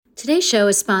Today's show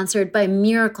is sponsored by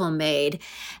Miracle Made.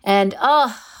 And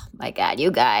oh my God, you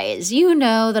guys, you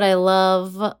know that I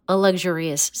love a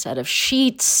luxurious set of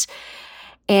sheets.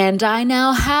 And I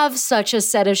now have such a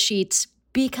set of sheets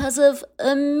because of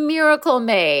a Miracle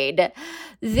Made.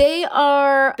 They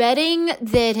are bedding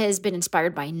that has been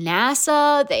inspired by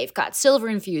NASA. They've got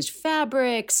silver-infused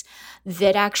fabrics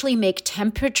that actually make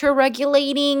temperature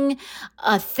regulating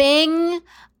a thing.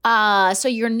 So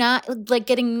you're not like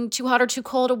getting too hot or too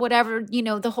cold or whatever,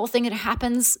 the whole thing that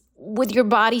happens with your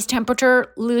body's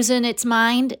temperature losing its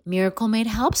mind. Miracle Made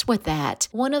helps with that.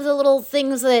 One of the little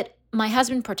things that my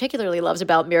husband particularly loves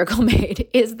about Miracle Made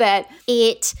is that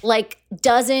it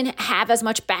doesn't have as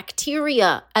much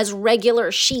bacteria as regular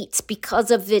sheets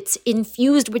because of it's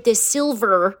infused with this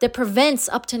silver that prevents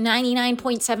up to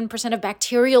 99.7% of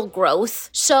bacterial growth.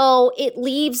 So it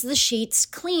leaves the sheets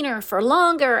cleaner for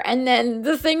longer. And then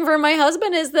the thing for my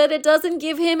husband is that it doesn't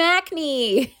give him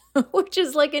acne, which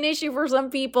is like an issue for some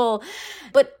people.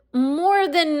 But more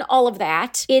than all of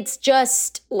that, it's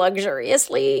just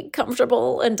luxuriously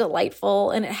comfortable and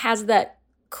delightful, and it has that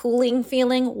cooling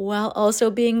feeling while also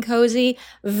being cozy.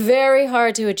 Very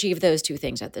hard to achieve those two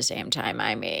things at the same time.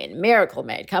 I mean, Miracle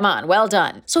Made, come on, well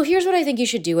done. So here's what I think you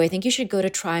should do. I think you should go to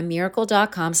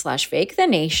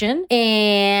trymiracle.com/fakethenation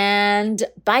and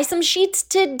buy some sheets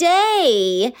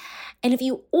today. And if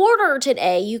you order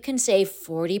today, you can save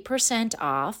 40%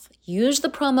 off. Use the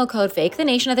promo code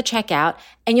FAKETHENATION at the checkout,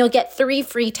 and you'll get 3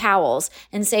 free towels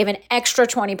and save an extra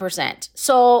 20%.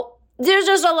 So there's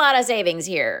just a lot of savings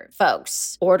here,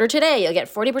 folks. Order today. You'll get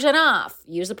 40% off.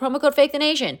 Use the promo code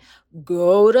FAKETHENATION.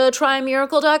 Go to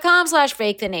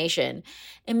trymiracle.com/FakeTheNation.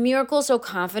 And Miracle's so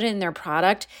confident in their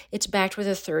product, it's backed with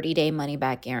a 30-day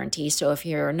money-back guarantee. So if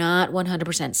you're not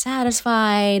 100%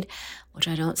 satisfied, which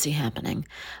I don't see happening,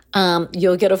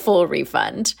 you'll get a full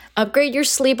refund. Upgrade your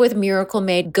sleep with Miracle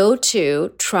Made. Go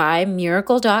to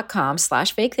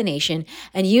trymiracle.com/FakeTheNation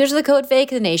and use the code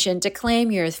FakeTheNation to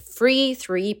claim your free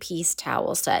 3-piece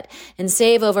towel set and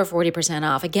save over 40%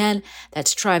 off. Again,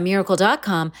 that's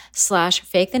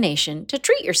trymiracle.com/FakeTheNation to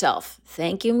treat yourself.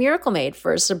 Thank you, Miracle Made,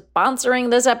 for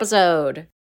sponsoring this episode.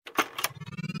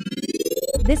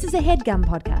 This is a HeadGum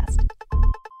podcast.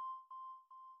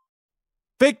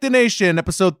 Fake the Nation,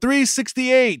 episode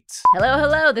 368.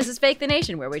 Hello. This is Fake the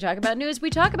Nation, where we talk about news, we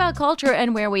talk about culture,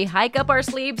 and where we hike up our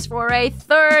sleeves for a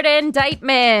third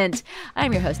indictment.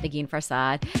 I'm your host, Negin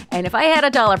Farsad, and if I had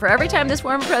 $1 for every time this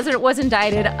former president was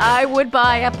indicted, I would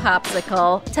buy a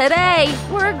popsicle. Today,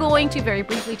 we're going to very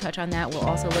briefly touch on that. We'll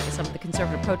also look at some of the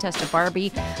conservative protests of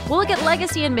Barbie. We'll look at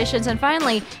legacy and missions, and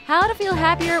finally, how to feel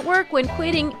happier at work when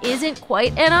quitting isn't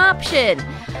quite an option.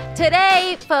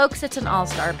 Today, folks, it's an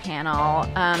all-star panel.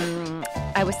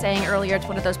 I was saying earlier, it's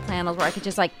one of those panels where I could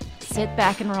just sit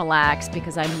back and relax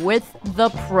because I'm with the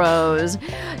pros.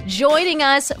 Joining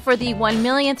us for the 1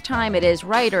 millionth time, it is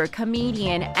writer,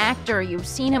 comedian, actor. You've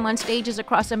seen him on stages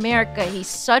across America. He's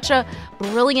such a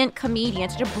brilliant comedian,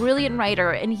 such a brilliant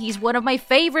writer, and he's one of my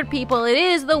favorite people. It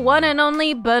is the one and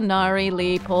only Benari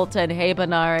Lee Poulten. Hey,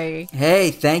 Benari.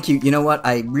 Hey, thank you. You know what?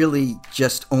 I really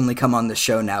just only come on the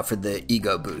show now for the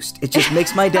ego boost. It just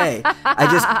makes my day. I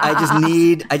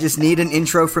just need an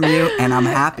intro from you, and I'm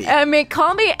happy. I mean,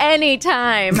 call me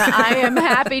anytime. I am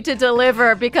happy to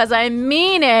deliver because I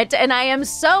mean it, and I am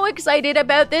so excited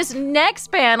about this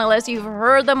next panelist. You've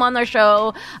heard them on the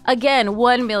show, again,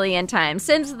 1 million times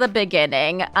since the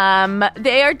beginning.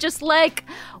 They are just like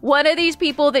one of these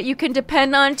people that you can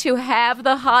depend on to have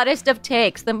the hottest of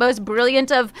takes, the most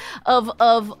brilliant of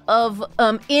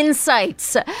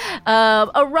insights,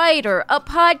 a writer, a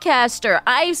podcaster.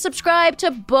 I subscribe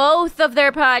to both of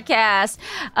their podcasts.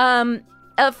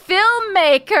 A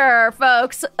filmmaker,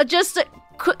 folks, just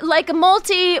like a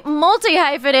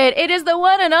multi-hyphenate. It is the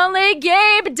one and only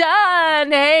Gabe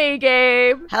Dunn. Hey,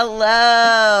 Gabe.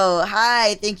 Hello.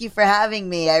 Hi. Thank you for having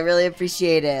me. I really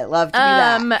appreciate it. Love to be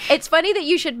back. It's funny that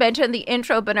you should mention the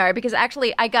intro, Benari, because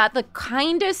actually I got the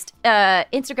kindest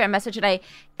Instagram message,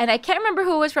 and I can't remember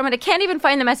who it was from, and I can't even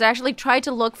find the message. I actually tried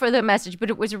to look for the message, but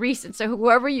it was recent. So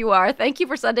whoever you are, thank you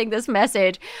for sending this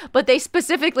message. But they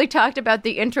specifically talked about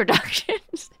the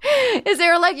introductions. Is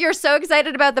there you're so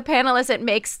excited about the panelists, it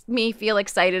makes me feel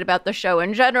excited about the show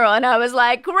in general. And I was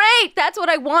like, great, that's what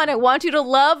I want. I want you to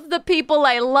love the people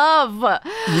I love.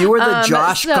 You are the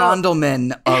Josh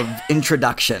Gondelman of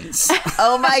introductions.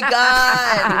 Oh my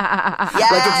God.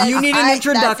 Yes, if you need an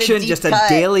introduction, just a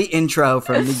daily intro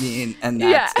from Negin, and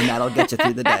that's minutes, and that'll get you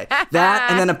through the day. That,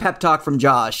 and then a pep talk from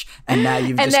Josh, and now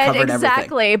you've just covered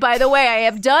everything. By the way, I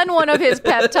have done one of his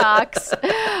pep talks,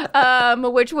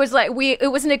 which was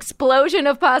it was an explosion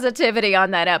of positivity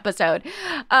on that episode.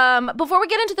 Before we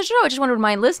get into the show, I just want to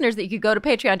remind listeners that you could go to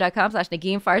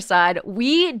patreon.com/Negin Farsad.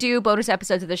 We do bonus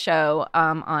episodes of the show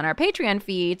on our Patreon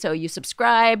feed, so you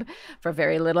subscribe for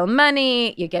very little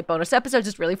money. You get bonus episodes.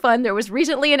 It's really fun. There was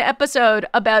recently an episode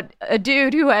about a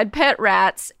dude who had pet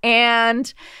rats,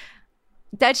 and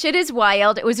that shit is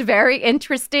wild. It was very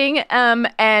interesting.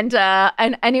 And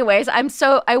anyways,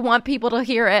 I want people to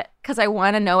hear it because I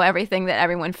want to know everything that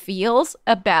everyone feels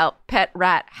about pet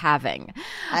rat having.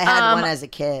 I had one as a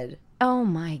kid. Oh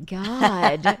my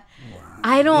God.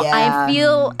 I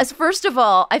feel, first of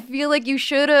all, I feel like you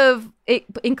should have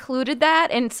included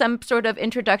that in some sort of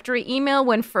introductory email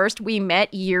when first we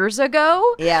met years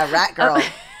ago. Yeah, rat girl.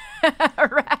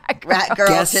 Rat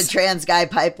girl to trans guy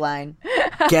pipeline.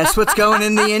 Guess what's going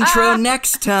in the intro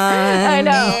next time? I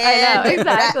know,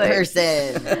 exactly. Rat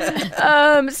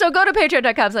person. So go to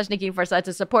patreon.com/Negin Farsad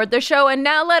to support the show. And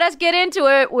now let us get into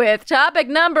it with topic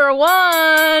number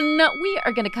 1. We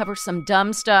are going to cover some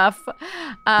dumb stuff.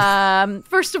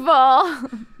 First of all,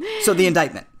 so the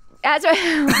indictment. Let's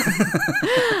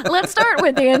start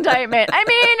with the indictment. I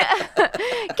mean,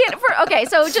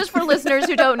 so just for listeners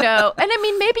who don't know, and I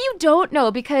mean, maybe you don't know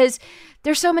because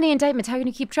there's so many indictments. How can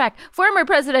you keep track? Former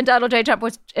President Donald J. Trump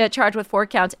was charged with 4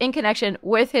 counts in connection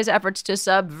with his efforts to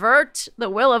subvert the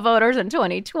will of voters in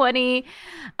 2020.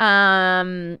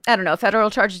 I don't know.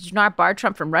 Federal charges do not bar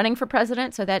Trump from running for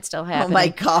president, so that's still happening. Oh, my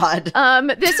God.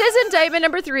 This is indictment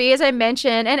number 3, as I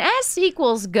mentioned, and as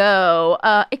sequels go,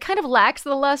 it kind of lacks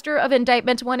the luster of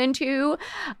indictments 1 and 2.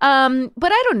 But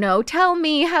I don't know. Tell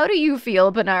me, how do you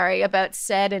feel, Benari, about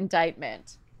said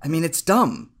indictment? I mean, it's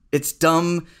dumb. It's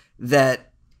dumb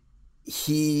that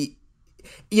he,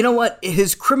 you know what?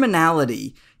 His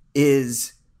criminality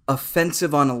is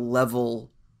offensive on a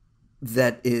level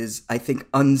that is, I think,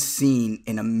 unseen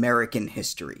in American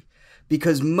history.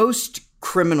 Because most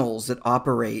criminals that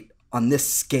operate on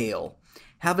this scale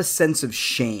have a sense of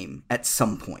shame at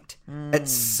some point. At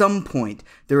some point,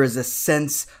 there is a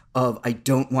sense of, I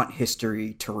don't want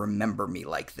history to remember me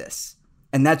like this.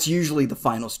 And that's usually the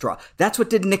final straw. That's what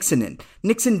did Nixon in.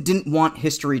 Nixon didn't want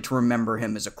history to remember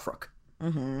him as a crook.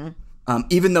 Mm-hmm.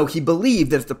 Even though he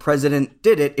believed that if the president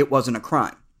did it, it wasn't a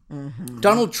crime. Mm-hmm.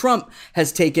 Donald Trump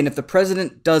has taken, if the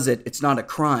president does it, it's not a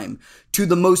crime, to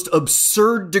the most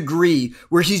absurd degree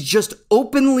where he's just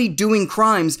openly doing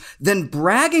crimes, then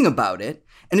bragging about it.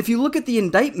 And if you look at the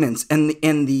indictments and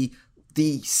the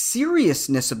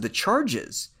seriousness of the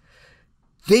charges,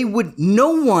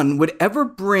 no one would ever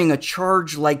bring a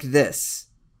charge like this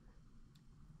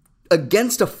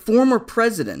against a former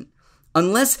president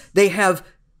unless they have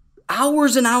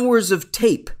hours and hours of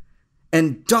tape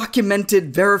and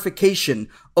documented verification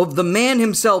of the man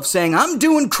himself saying, I'm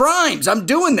doing crimes. I'm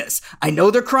doing this. I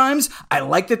know they're crimes. I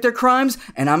like that they're crimes,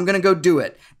 and I'm going to go do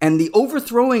it. And the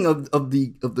overthrowing of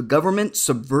the government,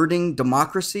 subverting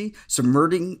democracy,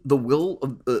 subverting the will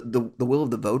of the will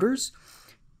of the voters.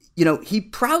 You know, he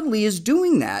proudly is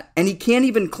doing that, and he can't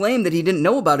even claim that he didn't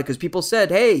know about it because people said,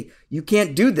 hey, you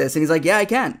can't do this. And he's like, yeah, I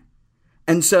can.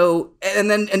 And so,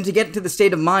 and to get to the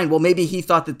state of mind, well, maybe he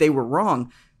thought that they were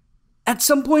wrong. At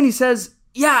some point he says,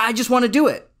 yeah, I just want to do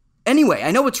it. Anyway, I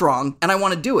know it's wrong and I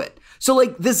want to do it. So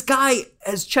like this guy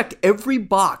has checked every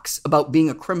box about being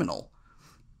a criminal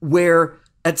where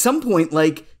at some point,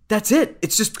 like, that's it.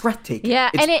 It's just breathtaking. Yeah.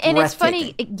 It's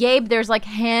funny, Gabe, there's like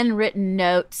handwritten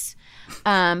notes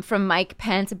from Mike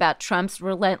Pence about Trump's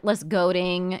relentless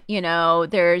goading. You know,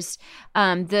 there's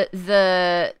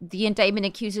the indictment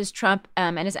accuses Trump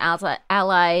and his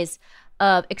allies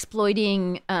of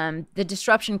exploiting the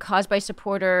disruption caused by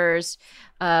supporters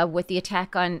with the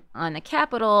attack on the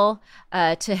Capitol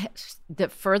to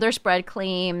further spread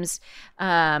claims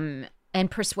and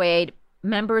persuade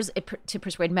members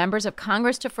of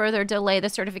Congress to further delay the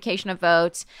certification of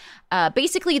votes.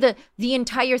 Basically, the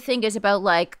entire thing is about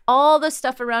like all the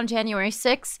stuff around January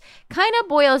 6th kind of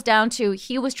boils down to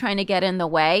he was trying to get in the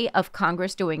way of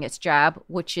Congress doing its job,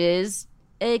 which is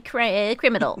a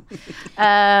criminal.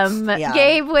 Yeah.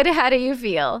 Gabe, how do you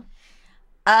feel?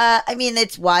 I mean,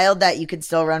 it's wild that you could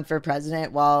still run for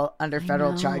president while under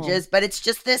federal charges, but it's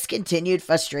just this continued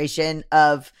frustration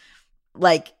of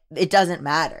like, it doesn't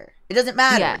matter. It doesn't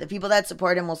matter. Yeah. The people that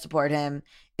support him will support him.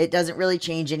 It doesn't really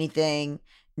change anything.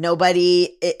 Nobody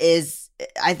is,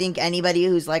 I think anybody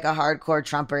who's like a hardcore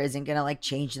Trumper isn't going to like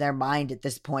change their mind at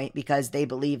this point because they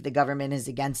believe the government is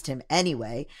against him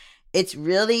anyway. It's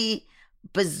really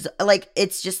bizarre. Like,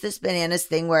 it's just this bananas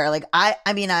thing where like, I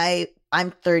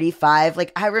I'm 35.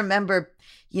 Like, I remember,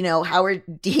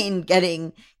 Howard Dean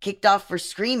getting kicked off for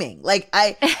screaming. Like,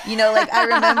 I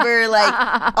remember like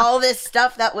all this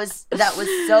stuff that was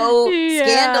so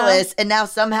scandalous. And now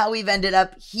somehow we've ended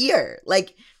up here.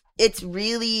 Like, it's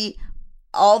really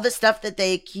all the stuff that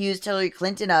they accused Hillary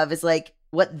Clinton of is like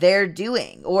what they're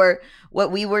doing, or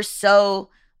what we were so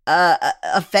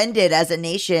offended as a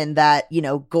nation that,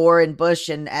 Gore and Bush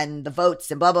and the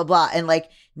votes and blah, blah, blah. And like,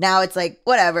 now it's like,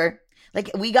 whatever. Like,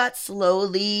 we got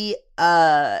slowly,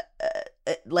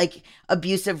 like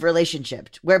abusive relationship,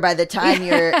 where by the time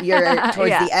you're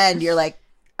towards the end, you're like,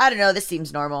 I don't know, this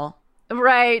seems normal.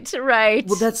 Right.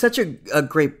 Well, that's such a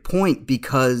great point,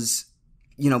 because,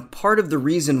 part of the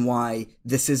reason why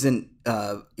this isn't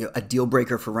a deal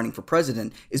breaker for running for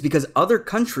president is because other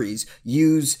countries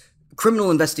use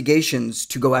criminal investigations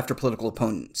to go after political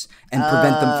opponents and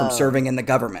prevent them from serving in the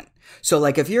government. So,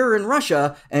 like, if you're in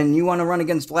Russia and you want to run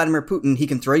against Vladimir Putin, he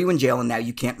can throw you in jail, and now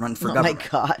you can't run for government.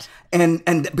 Oh my God!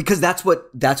 And because that's what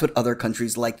other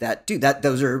countries like that do.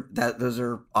 Those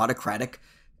are autocratic,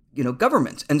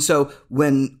 governments. And so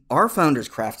when our founders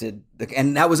crafted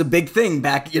and that was a big thing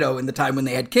back, in the time when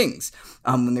they had kings,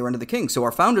 when they were under the king. So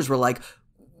our founders were like,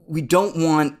 we don't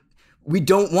want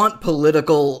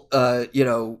political,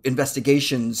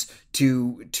 investigations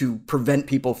to prevent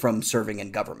people from serving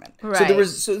in government. Right.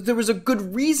 So there was a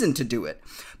good reason to do it,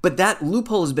 but that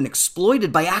loophole has been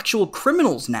exploited by actual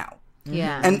criminals now.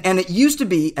 Yeah. And it used to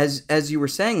be, as you were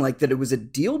saying, like that it was a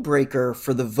deal breaker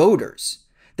for the voters,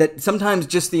 that sometimes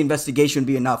just the investigation would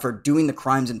be enough, or doing the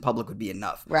crimes in public would be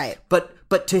enough. Right.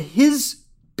 But to his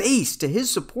base, to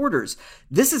his supporters,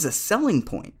 this is a selling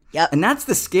point. Yep. And that's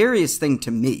the scariest thing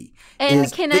to me. And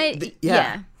it's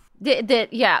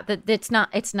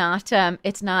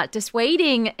not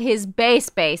dissuading his base.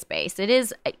 It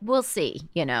is, we'll see,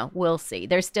 we'll see.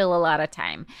 There's still a lot of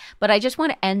time. But I just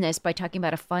want to end this by talking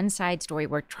about a fun side story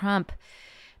where Trump,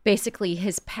 basically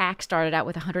his PAC started out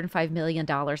with $105 million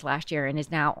last year and is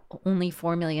now only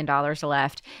 $4 million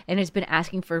left, and has been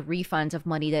asking for refunds of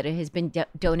money that it has been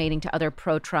donating to other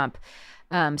pro-Trump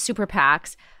super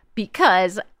PACs,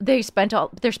 because they're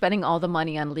spending all the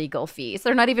money on legal fees.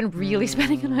 They're not even really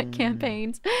spending it on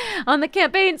the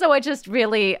campaign. So it just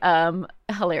really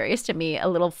hilarious to me. A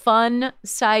little fun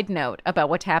side note about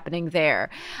what's happening there.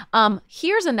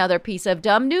 Here's another piece of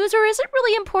dumb news, or is it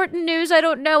really important news? I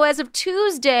don't know. As of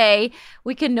Tuesday,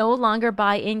 we can no longer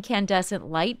buy incandescent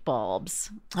light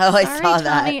bulbs. Oh, I Sorry, saw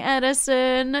that. Tommy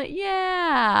Edison.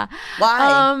 Yeah.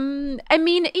 Why? I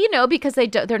mean, because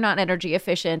they're not energy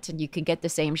efficient, and you can get the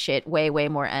same shit way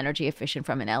more energy efficient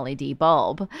from an LED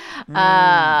bulb.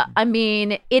 I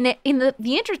mean, the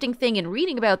interesting thing in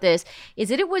reading about this is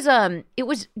that it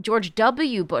was George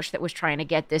W. Bush that was trying to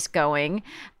get this going,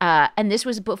 and this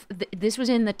was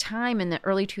in the time in the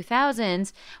early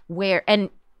 2000s where and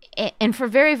for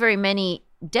very, very many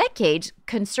decades,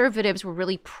 conservatives were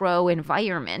really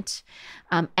pro-environment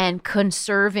and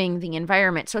conserving the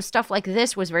environment. So stuff like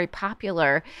this was very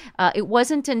popular. It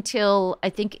wasn't until I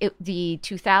think the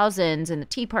 2000s and the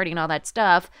Tea Party and all that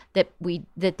stuff that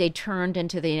they turned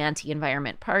into the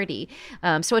anti-environment party.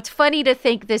 So it's funny to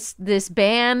think this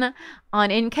ban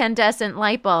on incandescent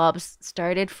light bulbs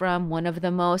started from one of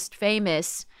the most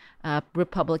famous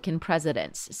Republican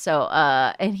presidents. So,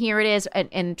 and here it is.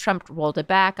 And Trump rolled it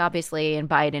back, obviously, and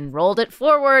Biden rolled it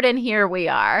forward. And here we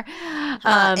are.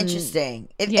 Interesting.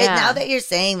 Now that you're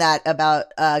saying that about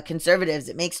conservatives,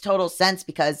 it makes total sense,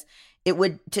 because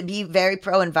to be very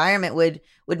pro-environment would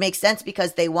make sense,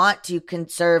 because they want to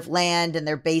conserve land, and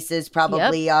their bases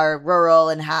probably are rural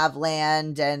and have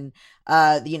land, and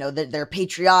they're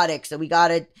patriotic. So we got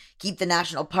to keep the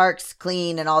national parks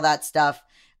clean and all that stuff.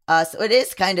 So it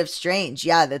is kind of strange,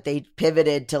 that they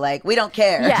pivoted to like, we don't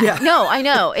care. Yeah. No, I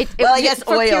know. I guess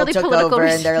oil took over,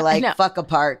 and they're like, fuck a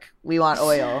park. We want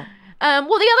oil. Well,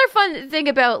 the other fun thing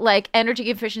about like energy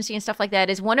efficiency and stuff like that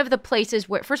is one of the places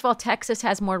where, first of all, Texas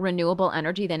has more renewable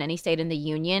energy than any state in the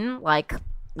union. Like,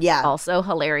 also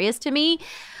hilarious to me.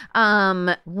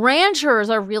 Ranchers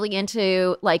are really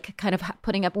into like kind of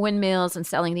putting up windmills and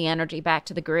selling the energy back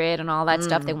to the grid and all that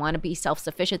stuff. They want to be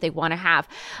self-sufficient. They want to have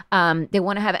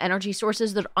energy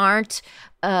sources that aren't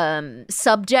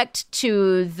subject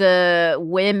to the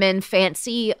whim and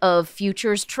fancy of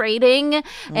futures trading.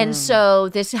 And so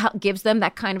this gives them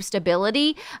that kind of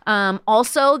stability.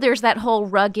 Also, there's that whole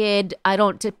rugged, I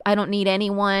don't need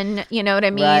anyone, you know what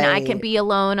I mean? Right. I can be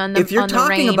alone on the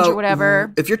range. or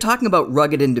whatever. If you're talking about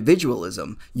rugged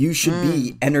individualism, you should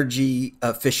be energy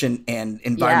efficient and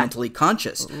environmentally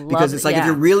conscious, because it's like if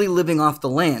you're really living off the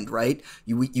land, right?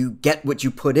 You get what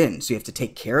you put in, so you have to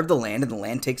take care of the land, and the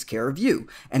land takes care of you.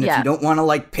 And if you don't want to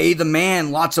like pay the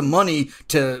man lots of money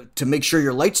to make sure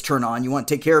your lights turn on, you want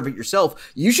to take care of it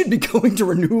yourself, you should be going to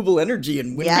renewable energy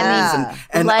and wind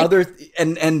and like, other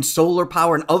and solar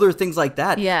power and other things like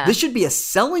that. This should be a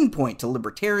selling point to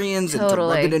libertarians and to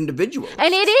rugged individuals.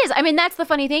 And it is. I mean, that's the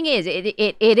funny thing is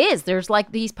it is. There's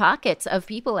like these pockets of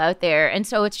people out there, and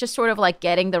so it's just sort of like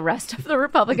getting the rest of the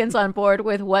Republicans on board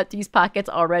with what these pockets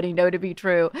already know to be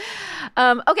true.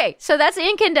 Okay, so that's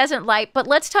incandescent light, but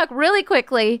let's talk really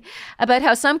quickly about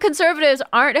how some conservatives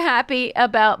aren't happy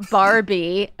about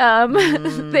Barbie,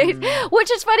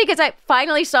 which is funny because I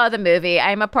finally saw the movie.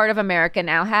 I'm a part of America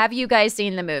now. Have you guys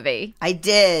seen the movie? I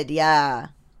did, yeah.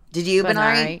 Did you,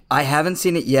 Benari? I haven't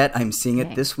seen it yet. I'm seeing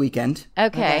it this weekend.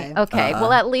 Okay.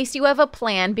 Well, at least you have a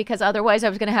plan, because otherwise I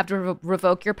was going to have to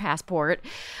revoke your passport.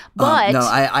 But no,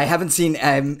 I haven't seen.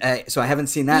 So I haven't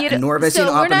seen that, nor have I seen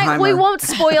Oppenheimer. We won't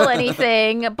spoil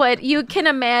anything, but you can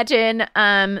imagine.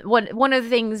 One of the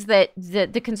things that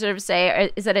the conservatives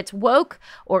say is that it's woke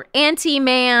or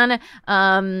anti-man.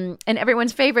 And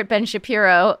everyone's favorite Ben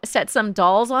Shapiro set some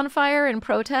dolls on fire in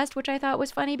protest, which I thought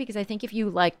was funny, because I think if you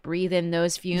like breathe in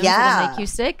those fumes, it'll make you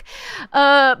sick.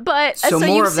 But so more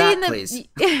you've of seen that, please.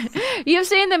 You've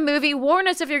seen the movie. Warn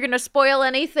us if you're going to spoil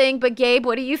anything. But Gabe,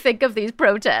 what do you think of these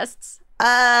protests?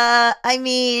 I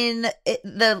mean,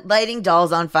 the lighting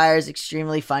dolls on fire is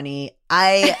extremely funny.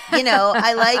 I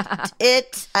liked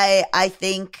it. I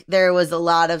think there was a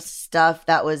lot of stuff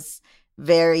that was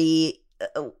very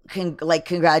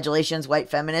congratulations white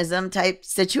feminism type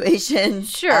situation.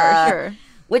 Sure.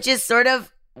 Which is sort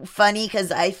of funny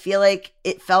because I feel like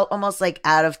it felt almost like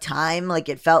out of time. Like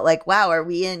it felt like, wow, are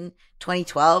we in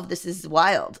 2012? This is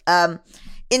wild.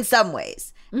 In some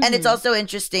ways. Mm-hmm. And it's also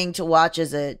interesting to watch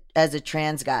as a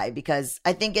trans guy, because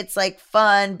I think it's like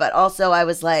fun, but also I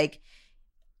was like,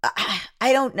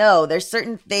 I don't know. There's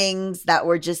certain things that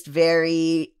were just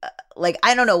very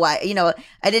I don't know why.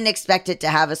 I didn't expect it to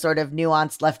have a sort of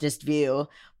nuanced leftist view,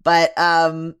 but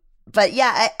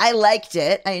yeah, I liked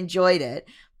it. I enjoyed it.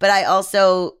 But I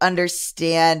also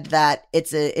understand that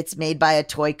it's made by a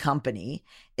toy company.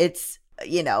 It's,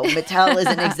 Mattel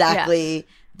isn't exactly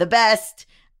the best.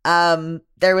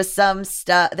 There was some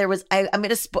stuff.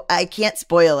 I can't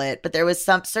spoil it, but there was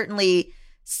certainly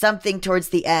something towards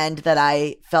the end that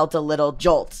I felt a little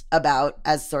jolt about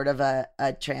as sort of a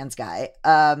trans guy.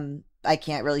 I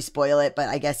can't really spoil it, but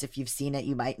I guess if you've seen it,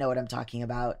 you might know what I'm talking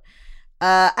about.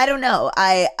 I don't know.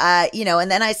 And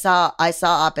then I saw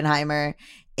Oppenheimer.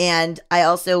 And I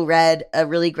also read a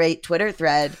really great Twitter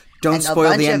thread. Don't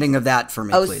spoil the ending of that for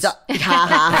me, please.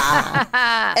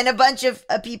 And a bunch of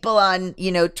people on,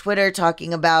 Twitter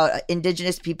talking about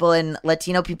Indigenous people and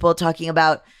Latino people talking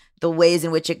about the ways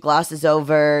in which it glosses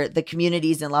over the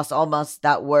communities in Los Alamos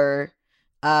that were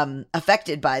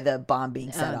affected by the bomb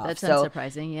being set off. That's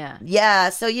unsurprising, yeah. Yeah,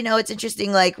 so, it's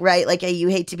interesting, you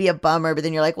hate to be a bummer, but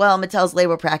then you're like, well, Mattel's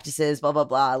labor practices, blah, blah,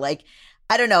 blah.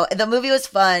 I don't know. The movie was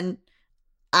fun.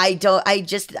 I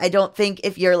don't think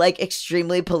if you're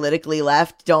extremely politically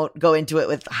left, don't go into it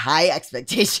with high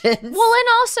expectations. Well, and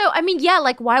also, I mean, yeah,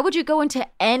 why would you go into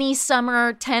any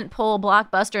summer tentpole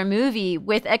blockbuster movie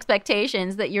with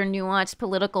expectations that your nuanced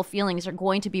political feelings are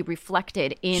going to be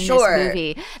reflected in this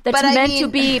movie that's meant to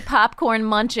be popcorn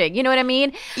munching? You know what I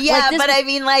mean? Yeah, but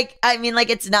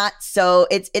it's not so.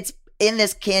 It's in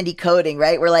this candy coating,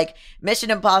 right? Where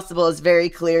Mission Impossible is very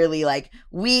clearly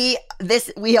we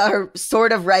are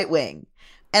sort of right wing,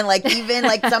 and even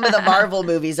some of the Marvel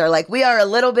movies are we are a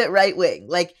little bit right wing,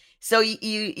 so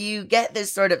you get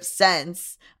this sort of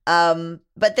sense.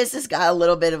 But this has got a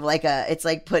little bit of it's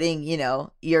like putting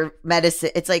your medicine.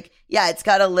 It's it's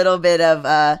got a little bit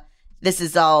of this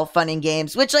is all fun and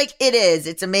games, which it is.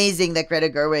 It's amazing that Greta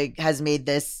Gerwig has made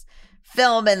this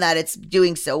film and that it's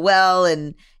doing so well,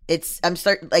 and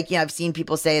I've seen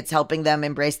people say it's helping them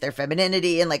embrace their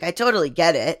femininity, and I totally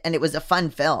get it. And it was a fun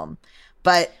film,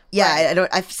 but yeah,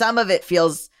 right. Some of it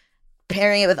feels,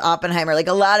 pairing it with Oppenheimer,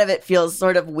 a lot of it feels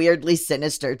sort of weirdly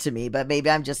sinister to me, but maybe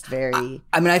I'm just very.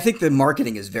 I think the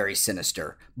marketing is very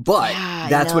sinister, but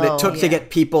that's what it took to get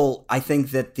people. I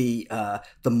think that the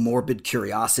morbid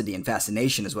curiosity and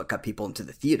fascination is what got people into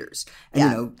the theaters.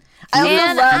 And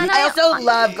I also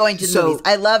love going to the movies.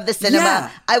 I love the cinema.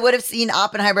 Yeah. I would have seen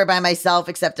Oppenheimer by myself,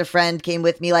 except a friend came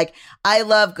with me. I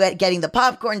love getting the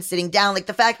popcorn, sitting down.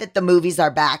 The fact that the movies are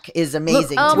back is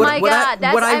amazing. Look, my God.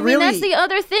 That's the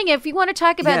other thing. If you want to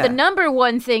talk about the number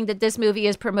one thing that this movie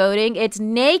is promoting, it's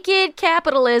naked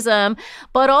capitalism,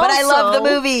 but I love the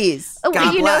movies.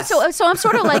 God bless. So I'm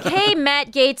sort of like, hey,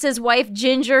 Matt Gates' wife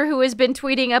Ginger, who has been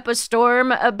tweeting up a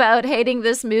storm about hating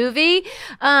this movie,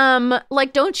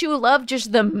 like, don't you love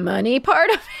just the money part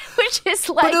of it, which is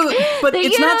like, but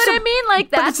it's you know not what I mean?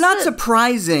 Like, but it's not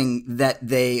surprising that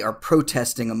they are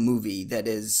protesting a movie that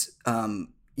is,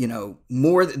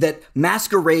 more that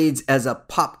masquerades as a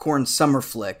popcorn summer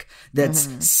flick that's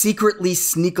secretly,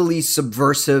 sneakily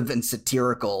subversive and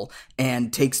satirical,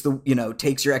 and takes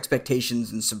your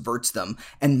expectations and subverts them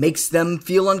and makes them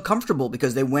feel uncomfortable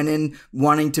because they went in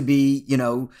wanting to be,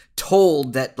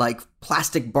 told that like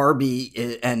Plastic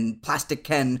Barbie and Plastic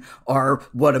Ken are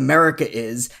what America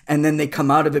is, and then they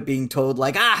come out of it being told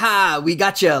like, aha, we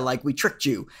got you, like we tricked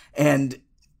you, and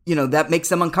that makes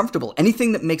them uncomfortable.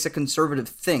 Anything that makes a conservative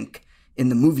think in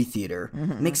the movie theater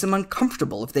makes them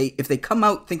uncomfortable. If they come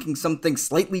out thinking something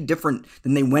slightly different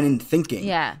than they went in thinking,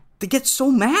 they get so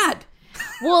mad.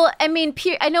 Well, I mean,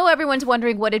 I know everyone's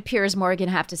wondering, what did Piers Morgan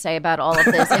have to say about all of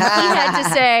this? And he had to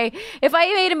say, if I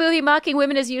made a movie mocking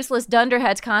women as useless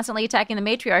dunderheads constantly attacking the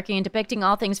matriarchy and depicting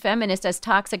all things feminist as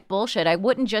toxic bullshit, I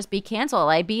wouldn't just be canceled,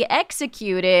 I'd be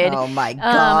executed. Oh my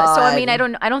God. So I mean, I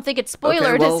don't think it's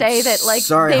spoiler to say that, like,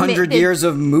 sorry, 100 years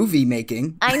of movie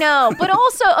making. I know, but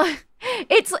also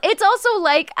It's also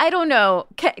like, I don't know,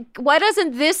 why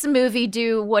doesn't this movie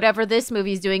do whatever this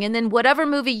movie's doing? And then whatever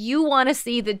movie you want to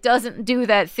see that doesn't do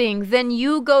that thing, then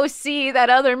you go see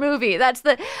that other movie. That's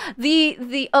a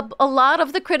lot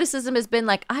of the criticism has been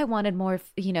like, I wanted more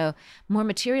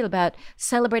material about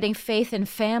celebrating faith and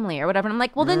family or whatever. And I'm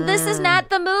like, well, then this is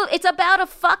not the movie. It's about a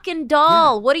fucking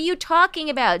doll. Yeah. What are you talking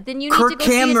about? Then you need to go see a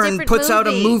different movie. Kirk Cameron puts out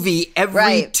a movie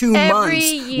every 2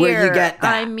 months year, where you get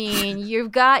that. I mean,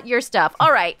 you've got your stuff.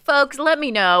 All right, folks, let me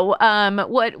know.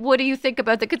 What do you think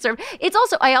about the conservative?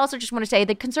 I also just want to say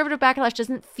the conservative backlash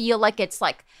doesn't feel like it's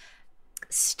like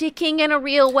sticking in a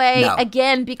real way. No.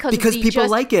 Again, because people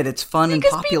like it. It's fun and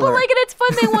popular. Because people like it. It's fun.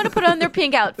 They want to put on their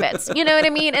pink outfits. You know what I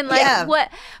mean? And like, what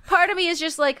part of me is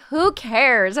just like, who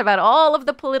cares about all of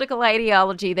the political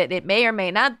ideology that it may or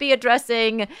may not be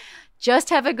addressing? Just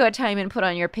have a good time and put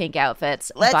on your pink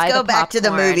outfits. Let's go back to the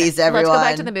movies, everyone. Let's go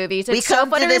back to the movies. It's so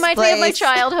fun. It reminds me of my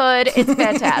childhood. It's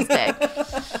fantastic.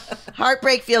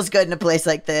 Heartbreak feels good in a place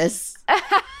like this.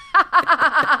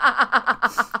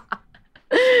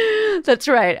 That's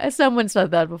right. Someone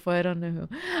said that before. I don't know who.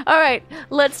 All right.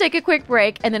 Let's take a quick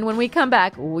break. And then when we come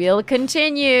back, we'll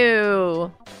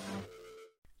continue.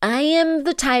 I am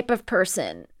the type of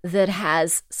person that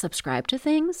has subscribed to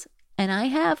things, and I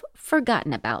have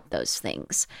forgotten about those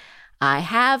things. I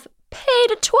have paid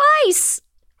twice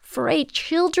for a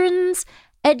children's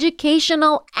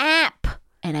educational app,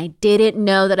 and I didn't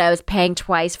know that I was paying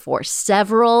twice for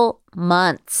several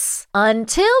months.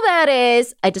 Until I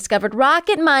discovered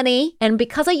Rocket Money, and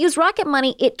because I use Rocket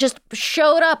Money, it just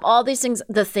showed up all these things.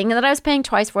 The thing that I was paying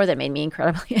twice for that made me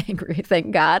incredibly angry.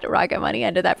 Thank God Rocket Money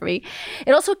ended that for me.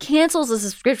 It also cancels the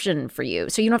subscription for you,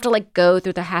 so you don't have to like go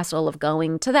through the hassle of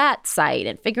going to that site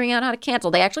and figuring out how to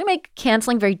cancel. They actually make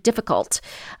canceling very difficult.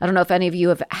 I don't know if any of you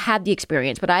have had the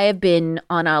experience, but I have been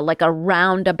on a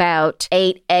roundabout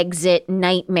 8-exit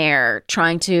nightmare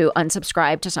trying to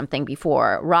unsubscribe to something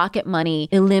before. Rocket Money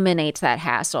eliminates that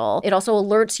hassle. It also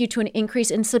alerts you to an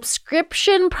increase in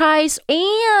subscription price.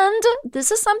 And this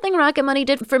is something Rocket Money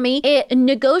did for me. It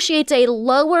negotiates a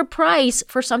lower price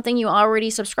for something you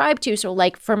already subscribe to. So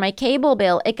like for my cable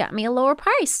bill, it got me a lower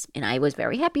price. And I was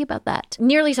very happy about that.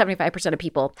 Nearly 75% of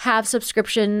people have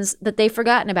subscriptions that they've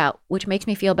forgotten about, which makes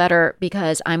me feel better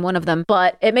because I'm one of them.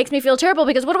 But it makes me feel terrible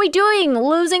because what are we doing?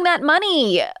 Losing that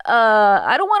money.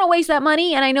 I don't want to waste that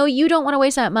money. And I know you don't want to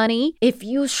waste that money. If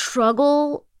you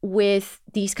struggle with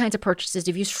these kinds of purchases,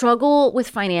 if you struggle with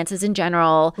finances in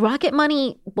general, Rocket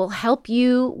Money will help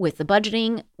you with the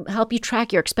budgeting, help you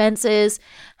track your expenses,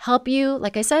 help you,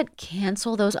 like I said,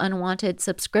 cancel those unwanted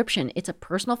subscriptions. It's a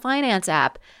personal finance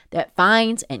app that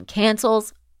finds and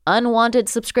cancels unwanted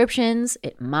subscriptions.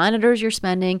 It monitors your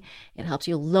spending. It helps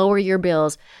you lower your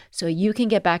bills so you can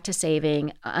get back to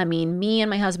saving. I mean, me and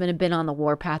my husband have been on the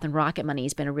warpath, and Rocket Money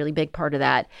has been a really big part of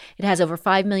that. It has over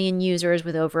 5 million users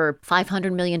with over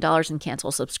 $500 million in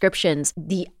canceled subscriptions.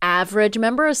 The average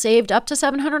member has saved up to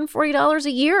 $740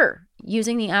 a year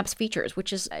using the app's features,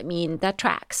 which is, I mean, that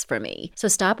tracks for me. So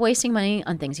stop wasting money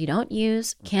on things you don't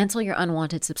use. Cancel your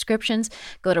unwanted subscriptions.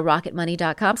 Go to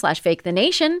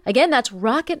rocketmoney.com/fakethenation. Again, that's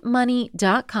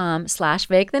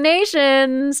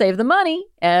rocketmoney.com/fakethenation. Save the money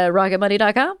at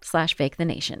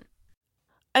rocketmoney.com/fakethenation.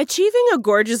 Achieving a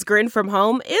gorgeous grin from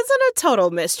home isn't a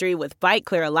total mystery with Bite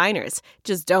Clear aligners.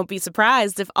 Just don't be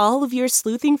surprised if all of your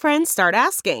sleuthing friends start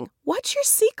asking, "What's your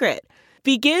secret?"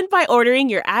 Begin by ordering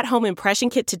your at-home impression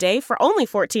kit today for only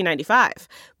 $14.95.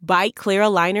 Bite Clear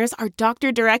aligners are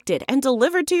doctor-directed and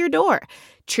delivered to your door.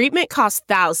 Treatment costs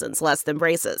thousands less than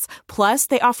braces. Plus,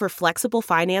 they offer flexible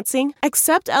financing,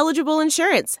 accept eligible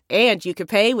insurance, and you can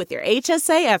pay with your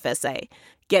HSA FSA.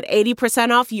 Get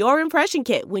 80% off your impression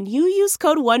kit when you use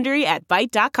code WONDERY at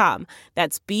Byte.com.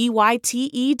 That's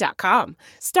BYTE.com.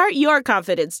 Start your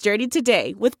confidence journey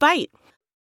today with Byte.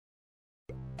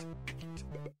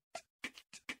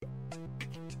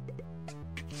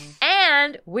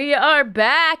 And we are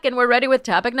back, and we're ready with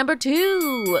topic number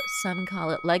 2. Some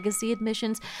call it legacy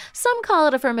admissions. Some call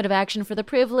it affirmative action for the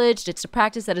privileged. It's a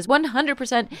practice that is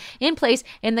 100% in place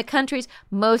in the country's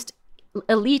most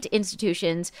elite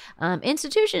institutions,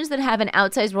 institutions that have an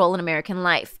outsized role in American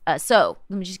life. So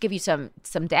let me just give you some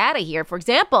data here. For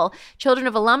example, children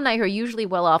of alumni who are usually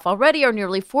well off already are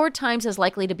nearly 4 times as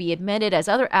likely to be admitted as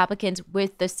other applicants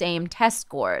with the same test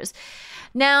scores.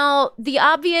 Now, the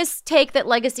obvious take that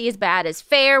legacy is bad is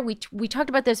fair. We talked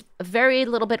about this a very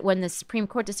little bit when the Supreme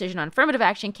Court decision on affirmative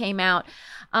action came out.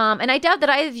 And I doubt that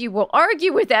either of you will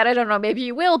argue with that. I don't know, maybe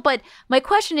you will. But my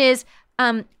question is,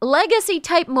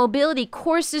 legacy-type mobility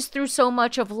courses through so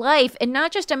much of life, and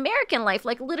not just American life,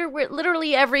 like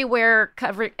literally everywhere,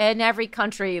 in every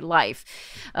country life.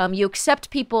 You accept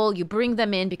people, you bring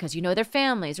them in because you know their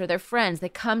families or their friends.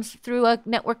 That comes through a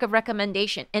network of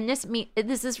recommendation, and this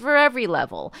is for every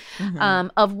level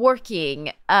of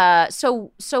working. So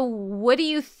what do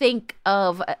you think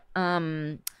of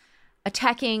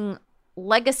attacking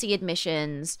legacy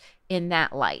admissions in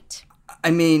that light?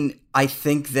 I mean, I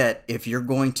think that if you're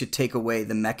going to take away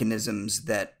the mechanisms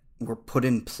that were put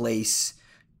in place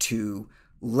to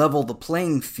level the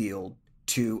playing field,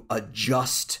 to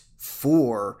adjust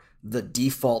for the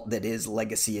default that is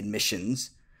legacy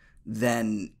admissions,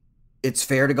 then it's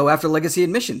fair to go after legacy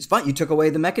admissions. Fine, you took away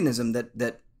the mechanism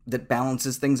that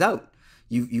balances things out.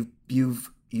 You've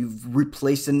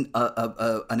replaced an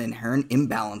inherent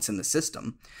imbalance in the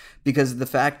system, because the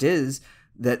fact is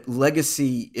that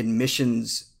legacy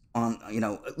admissions on,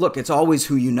 look, it's always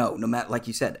who you know, no matter, like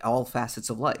you said, all facets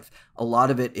of life. A lot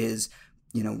of it is,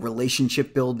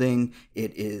 relationship building.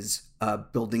 It is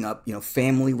building up,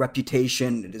 family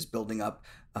reputation. It is building up.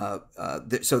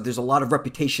 So there's a lot of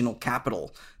reputational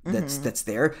capital that's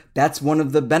there. That's one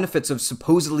of the benefits of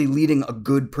supposedly leading a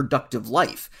good, productive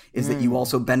life, is that you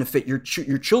also benefit, your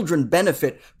children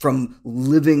benefit from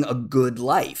living a good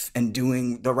life and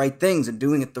doing the right things and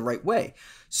doing it the right way.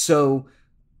 So,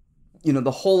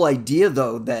 the whole idea,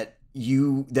 though, that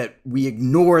we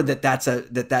ignore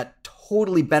that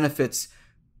totally benefits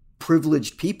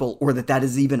privileged people, or that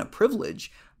is even a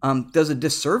privilege, does a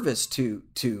disservice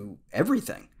to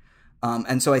everything.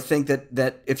 And so I think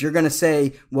that if you're going to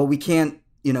say, well, we can't,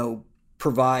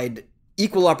 provide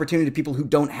equal opportunity to people who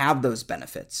don't have those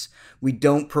benefits, we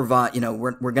don't provide,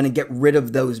 we're going to get rid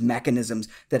of those mechanisms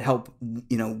that help,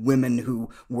 women who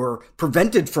were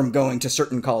prevented from going to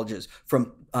certain colleges,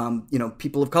 from,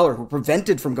 people of color who were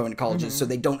prevented from going to colleges, so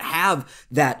they don't have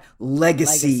that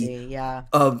legacy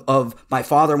of my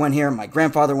father went here, my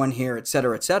grandfather went here, et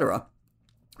cetera, et cetera.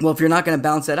 Well, if you're not going to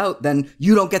balance that out, then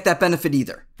you don't get that benefit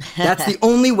either. That's the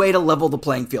only way to level the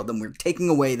playing field, and we're taking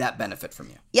away that benefit from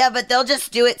you. Yeah, but they'll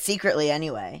just do it secretly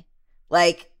anyway.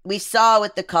 Like we saw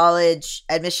with the college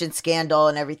admission scandal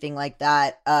and everything like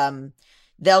that.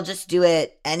 They'll just do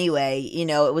it anyway.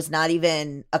 It was not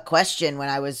even a question when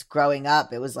I was growing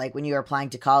up. It was like when you were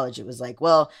applying to college, it was like,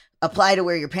 well, apply to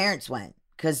where your parents went,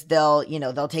 because they'll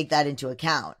take that into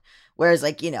account. Whereas,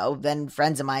 then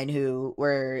friends of mine who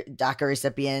were DACA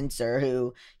recipients or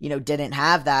who, didn't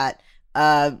have that,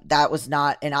 that was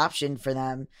not an option for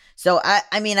them. So, I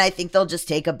think they'll just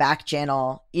take a back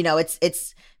channel.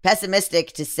 It's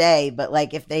pessimistic to say, but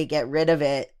if they get rid of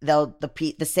it,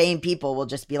 the same people will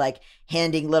just be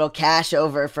handing little cash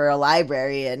over for a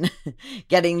library and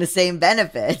getting the same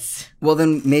benefits. Well,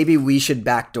 then maybe we should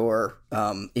backdoor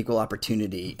equal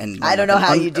opportunity. And I don't know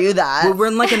how you do that. Well, we're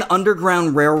in an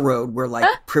underground railroad where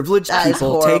privileged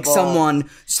people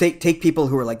take people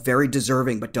who are very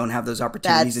deserving but don't have those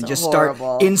opportunities. That's and just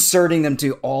horrible. Start inserting them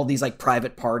to all these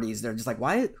private parties. They're just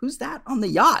why? Who's that on the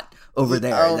yacht over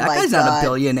there? That guy's not a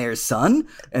billionaire's son.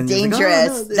 And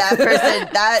dangerous. That person.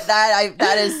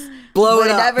 That is. Blow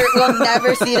it up. We'll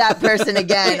never see that person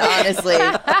again, honestly.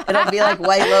 It'll be like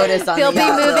White Lotus on He'll the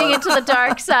yacht. He'll be moving into the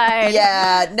dark side.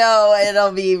 Yeah, no,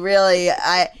 it'll be really,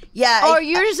 Or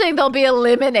you're just saying they'll be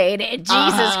eliminated.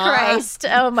 Jesus Christ.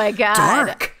 Oh my God.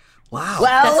 Dark. Wow.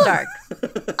 Well, That's dark.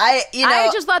 I I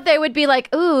just thought they would be like,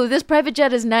 ooh, this private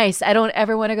jet is nice. I don't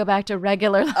ever want to go back to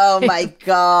regular life. Oh my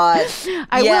God.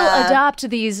 I will adopt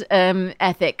these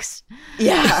ethics.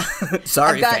 Yeah.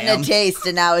 Sorry, I've gotten fam. a taste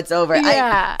and now it's over.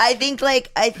 Yeah. I think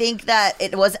that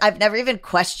it was, I've never even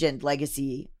questioned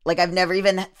legacy. Like I've never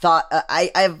even thought,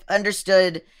 I've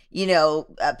understood,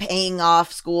 paying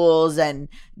off schools and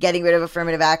getting rid of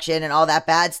affirmative action and all that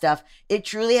bad stuff. It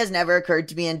truly has never occurred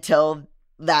to me until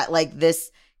that, like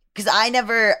this, because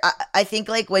I think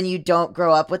like when you don't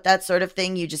grow up with that sort of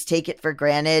thing, you just take it for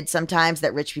granted sometimes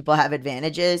that rich people have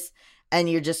advantages and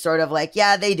you're just sort of like,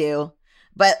 yeah, they do.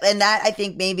 And that I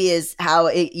think maybe is how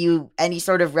any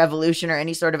sort of revolution or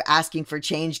any sort of asking for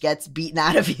change gets beaten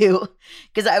out of you.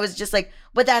 Because I was just like,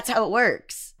 but that's how it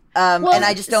works. And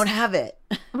I just don't have it.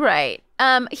 Right.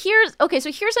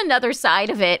 Here's another side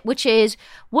of it, which is,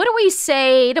 what do we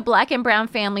say to Black and brown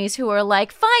families who are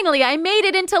like, finally, I made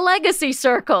it into legacy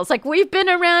circles. Like, we've been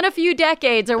around a few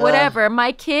decades or whatever.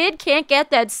 My kid can't get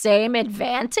that same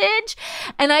advantage.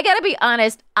 And I got to be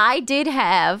honest, I did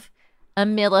have a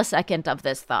millisecond of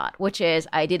this thought, which is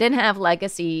I didn't have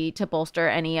legacy to bolster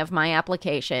any of my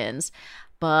applications,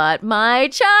 but my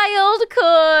child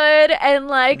could. And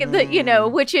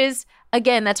which is,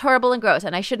 again, that's horrible and gross,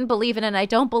 and I shouldn't believe in it, and I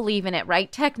don't believe in it, right,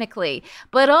 technically.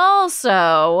 But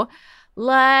also,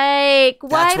 like,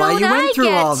 why don't you went I through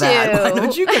get all that. to? Why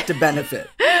don't you get to benefit?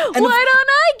 Why don't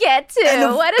I get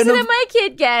to? Why doesn't my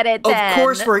kid get it then? Of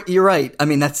course, you're right. I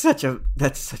mean, that's such a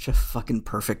fucking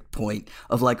perfect point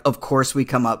of like, of course we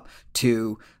come up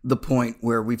to the point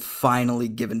where we've finally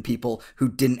given people who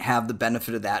didn't have the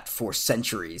benefit of that for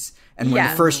centuries. And we're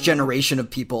the first generation of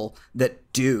people that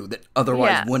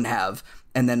otherwise wouldn't have.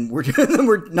 And then we're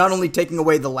not only taking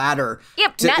away the ladder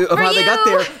of how they got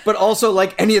there, but also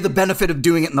like any of the benefit of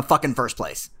doing it in the fucking first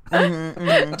place.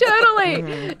 Totally.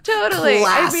 Classic.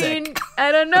 I mean,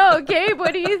 I don't know. Gabe,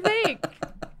 what do you think?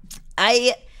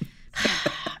 I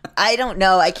don't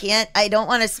know. I don't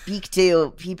want to speak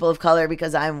to people of color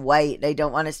because I'm white. I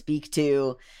don't want to speak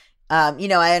to,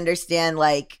 I understand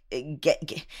like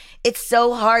it's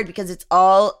so hard because it's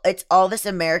all this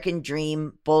American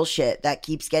dream bullshit that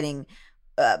keeps getting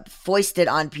foisted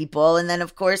on people. And then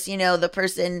of course, the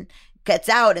person gets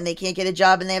out and they can't get a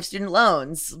job and they have student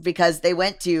loans because they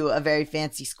went to a very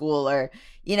fancy school or,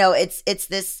 it's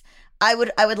this, I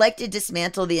would like to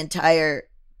dismantle the entire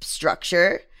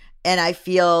structure. And I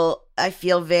feel like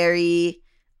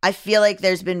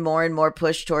there's been more and more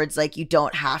push towards like, you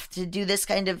don't have to do this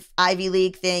kind of Ivy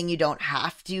League thing. You don't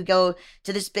have to go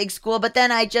to this big school. But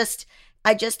then I just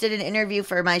did an interview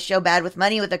for my show Bad with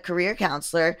Money with a career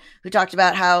counselor who talked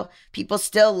about how people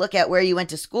still look at where you went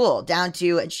to school down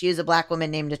to, and she is a Black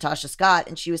woman named Natasha Scott.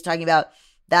 And she was talking about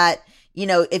that,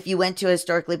 if you went to a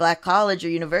historically Black college or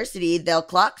university, they'll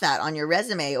clock that on your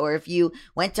resume. Or if you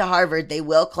went to Harvard, they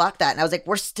will clock that. And I was like,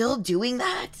 we're still doing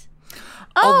that?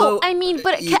 Oh, I mean,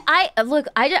 but I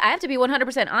have to be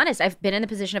 100% honest. I've been in the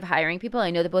position of hiring people.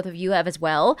 I know that both of you have as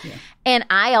well. Yeah. And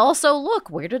I also look,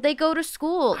 where did they go to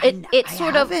school? It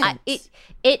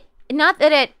not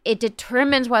that it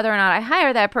determines whether or not I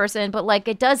hire that person, but like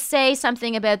it does say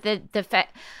something about the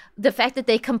fact that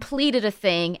they completed a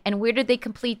thing and where did they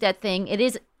complete that thing. It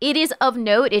is of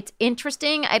note. It's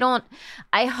interesting.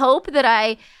 I hope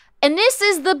that and this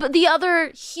is the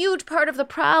other huge part of the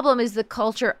problem is the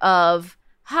culture of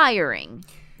hiring,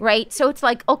 right? So it's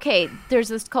like, okay, there's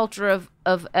this culture of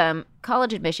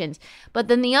college admissions, but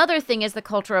then the other thing is the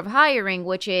culture of hiring,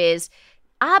 which is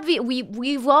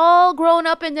we've all grown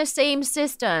up in the same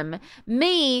system.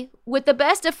 Me, with the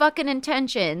best of fucking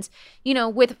intentions,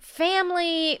 with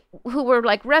family who were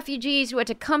like refugees who had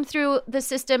to come through the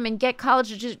system and get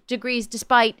college degrees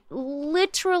despite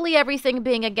literally everything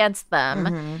being against them.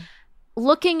 Mm-hmm.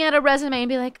 Looking at a resume and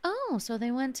be like, oh, so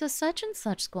they went to such and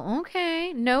such school.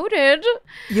 Okay, noted.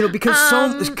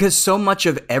 Because so much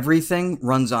of everything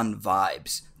runs on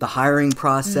vibes. The hiring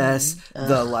process,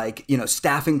 the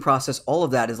staffing process, all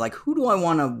of that is like, who do I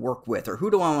want to work with or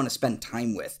who do I want to spend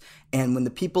time with? And when the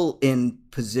people in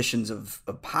positions of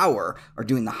power are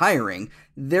doing the hiring,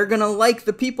 they're going to like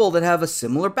the people that have a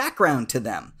similar background to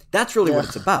them. That's really what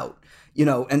it's about.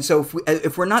 And so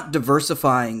if we're not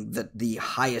diversifying the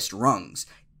highest rungs,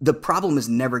 the problem is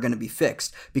never going to be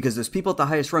fixed because those people at the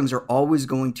highest rungs are always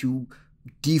going to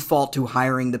default to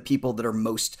hiring the people that are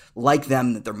most like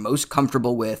them, that they're most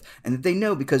comfortable with, and that they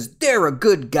know because they're a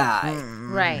good guy.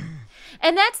 Right.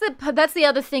 And that's the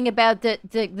other thing about the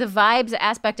vibes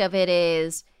aspect of it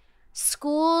is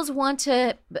schools want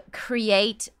to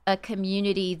create a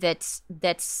community that's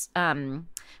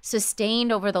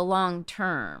sustained over the long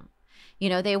term. You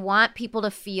know, they want people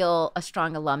to feel a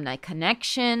strong alumni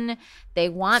connection. They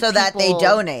want that they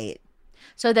donate.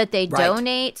 So that they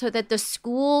donate, so that the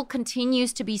school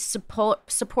continues to be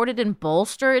supported and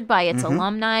bolstered by its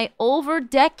alumni over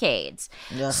decades.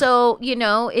 Ugh. So, you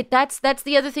know, that's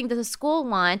the other thing that the school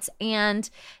wants, and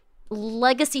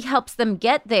legacy helps them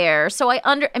get there. So I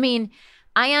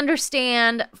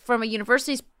understand from a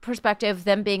university's perspective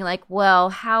them being like, well,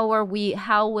 how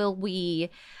will we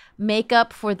make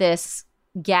up for this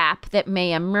gap that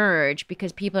may emerge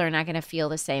because people are not going to feel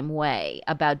the same way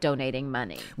about donating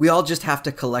money. We all just have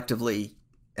to collectively,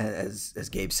 as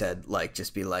Gabe said, like,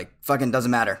 just be like, fucking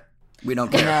doesn't matter. We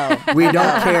don't care. We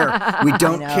don't care. We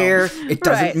don't care. It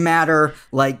doesn't matter.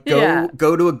 Like,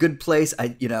 go to a good place.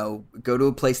 Go to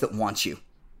a place that wants you.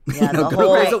 Yeah, the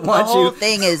whole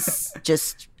thing is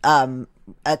just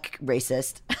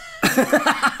racist.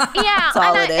 Yeah, that's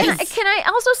all it is. And can I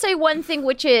also say one thing,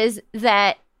 which is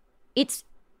that it's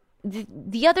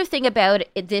the other thing about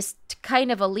this kind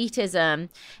of elitism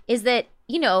is that,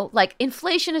 you know, like,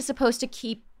 inflation is supposed to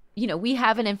keep, you know, we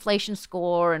have an inflation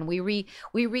score and we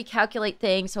recalculate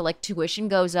things. So like tuition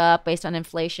goes up based on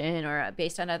inflation or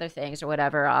based on other things or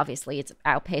whatever. Obviously it's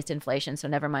outpaced inflation. So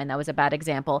never mind. That was a bad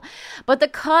example. But the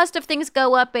cost of things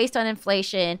go up based on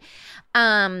inflation.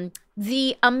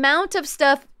 The amount of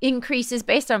stuff increases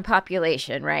based on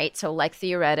population, right? So like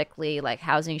theoretically, like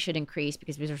housing should increase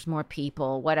because there's more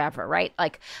people, whatever, right?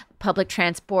 Like public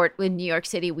transport in New York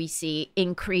City, we see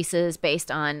increases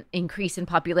based on increase in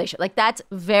population. Like that's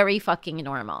very fucking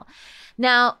normal.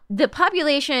 Now, the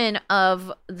population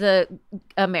of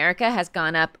America has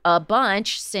gone up a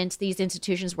bunch since these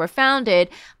institutions were founded,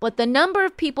 but the number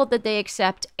of people that they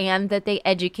accept and that they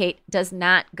educate does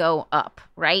not go up,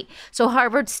 right? So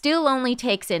Harvard still only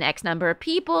takes in X number of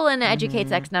people and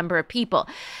educates X number of people.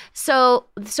 So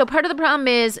part of the problem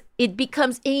is it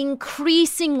becomes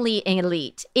increasingly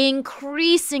elite,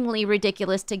 increasingly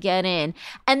ridiculous to get in.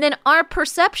 And then our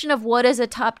perception of what is a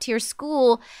top tier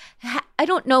school, I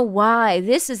don't know why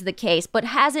this is the case, but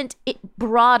hasn't it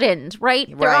broadened,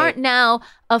 right? There aren't now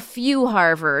a few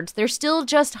Harvards. There's still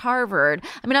just Harvard.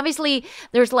 I mean, obviously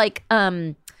there's like,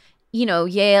 Yale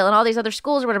and all these other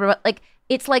schools or whatever, but like,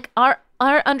 it's like our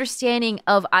understanding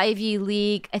of Ivy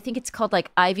League, I think it's called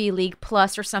like Ivy League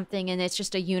Plus or something, and it's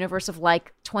just a universe of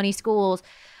like 20 schools.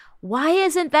 Why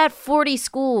isn't that 40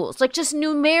 schools? Like, just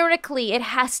numerically, it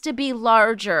has to be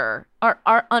larger.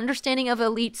 Our understanding of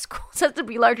elite schools has to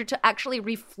be larger to actually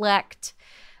reflect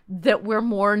that we're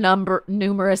more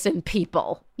numerous in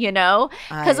people, you know?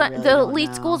 Because the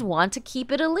elite schools want to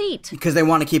keep it elite. Because they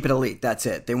want to keep it elite. That's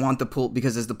it. They want the pool,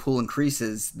 because as the pool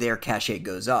increases, their cachet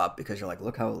goes up because you're like,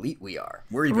 look how elite we are.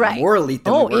 We're even more elite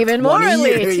than we were even more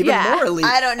elite. Even more elite.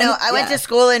 I don't know. I went to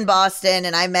school in Boston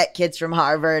and I met kids from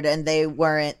Harvard and they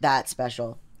weren't that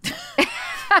special.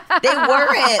 They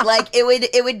weren't. Like,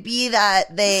 it would be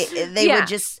that they were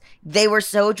just, they were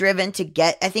so driven to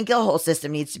get, I think the whole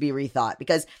system needs to be rethought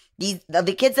because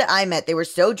the kids that I met, they were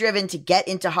so driven to get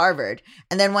into Harvard.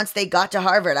 And then once they got to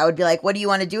Harvard, I would be like, what do you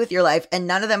want to do with your life? And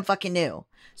none of them fucking knew.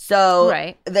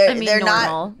 So they're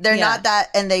not that.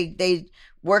 And they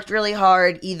worked really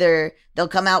hard. Either they'll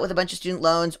come out with a bunch of student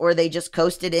loans or they just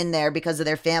coasted in there because of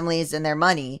their families and their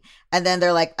money. And then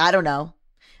they're like, I don't know.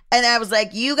 And I was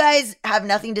like, you guys have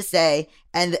nothing to say.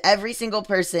 And every single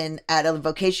person at a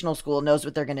vocational school knows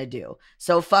what they're going to do.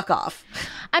 So fuck off.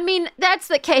 I mean, that's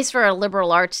the case for a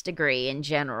liberal arts degree in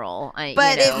general.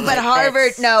 But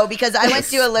Harvard, no, because I went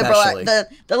to a liberal art.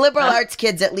 The liberal arts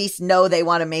kids at least know they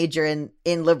want to major in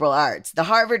liberal arts. The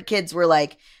Harvard kids were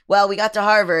like, well, we got to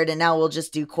Harvard and now we'll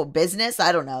just do business.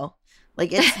 I don't know.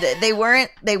 Like, they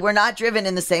were not driven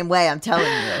in the same way, I'm telling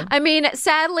you. I mean,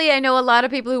 sadly, I know a lot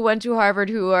of people who went to Harvard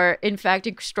who are, in fact,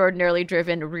 extraordinarily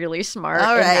driven, really smart.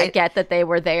 All right. And I get that they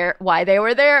were there, why they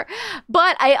were there.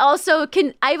 But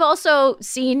I've also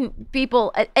seen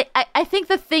people, I think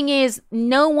the thing is,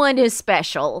 no one is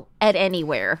special at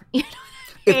anywhere. You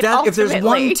know? If there's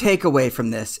one takeaway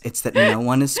from this, it's that no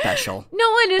one is special. No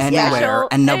one is anywhere, special.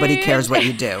 And nobody cares what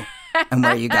you do and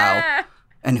where you go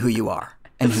and who you are.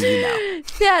 And who you know.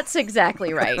 That's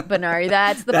exactly right, Benari.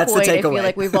 That's the point I feel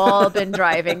like we've all been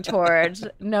driving towards.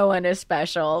 No one is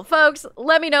special. Folks,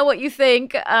 let me know what you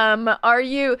think. Here's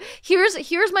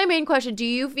my main question. Do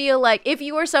you feel like if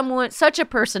you were such a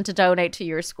person to donate to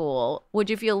your school, would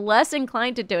you feel less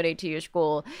inclined to donate to your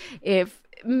school if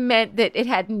meant that it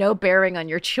had no bearing on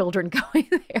your children going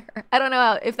there? I don't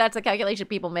know if that's a calculation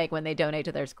people make when they donate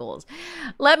to their schools.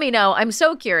 Let me know. I'm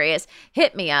so curious.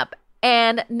 Hit me up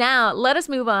And now let us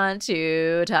move on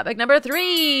to topic number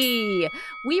 3.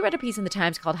 We read a piece in the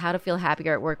Times called How to Feel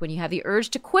Happier at Work When You Have the Urge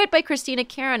to Quit by Christina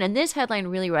Karen. And this headline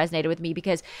really resonated with me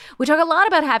because we talk a lot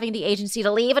about having the agency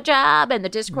to leave a job, and the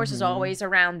discourse is always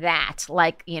around that.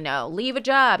 Like, leave a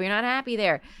job, you're not happy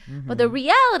there. But the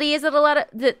reality is that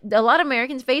a lot of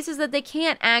Americans face is that they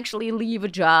can't actually leave a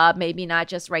job, maybe not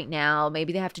just right now.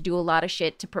 Maybe they have to do a lot of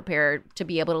shit to prepare to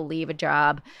be able to leave a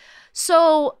job.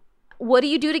 So what do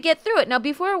you do to get through it? Now,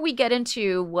 before we get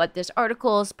into what this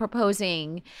article is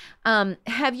proposing,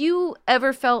 have you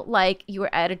ever felt like you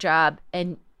were at a job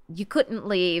and you couldn't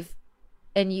leave,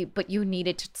 but you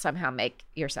needed to somehow make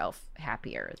yourself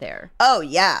happier there? Oh,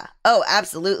 yeah. Oh,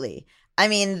 absolutely. I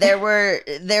mean, there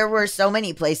were so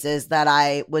many places that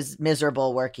I was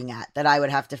miserable working at that I would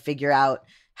have to figure out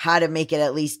how to make it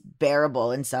at least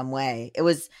bearable in some way. It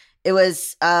was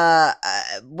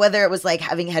whether it was like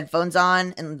having headphones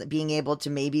on and being able to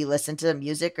maybe listen to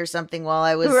music or something while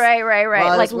I was right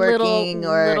while I like was working,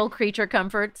 little creature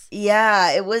comforts.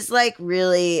 Yeah, it was like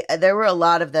really, there were a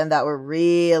lot of them that were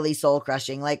really soul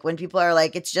crushing. Like when people are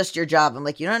like, it's just your job, I'm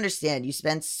like, you don't understand, you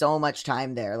spend so much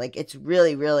time there. Like it's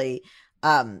really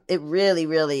it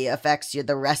really affects you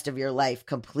the rest of your life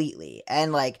completely.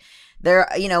 And like there,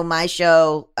 my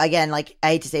show, again, like I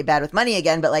hate to say Bad with Money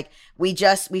again, but like we've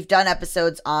done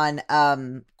episodes on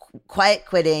quiet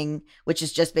quitting, which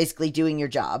is just basically doing your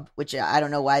job, which I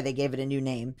don't know why they gave it a new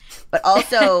name. But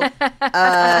also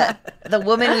the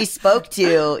woman we spoke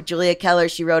to, Julia Keller,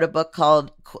 she wrote a book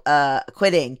called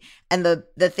Quitting. And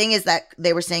the thing is that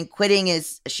they were saying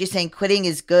she's saying quitting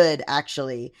is good,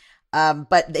 actually.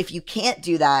 But if you can't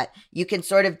do that, you can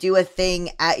sort of do a thing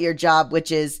at your job,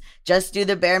 which is just do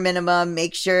the bare minimum,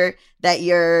 make sure that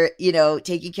you're,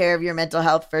 taking care of your mental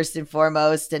health first and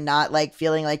foremost, and not like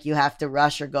feeling like you have to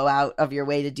rush or go out of your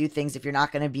way to do things if you're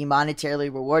not going to be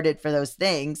monetarily rewarded for those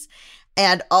things.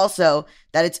 And also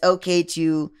that it's okay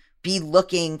to be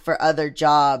looking for other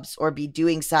jobs or be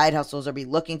doing side hustles or be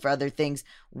looking for other things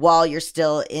while you're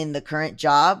still in the current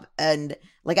job. And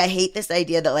like, I hate this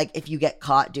idea that like, if you get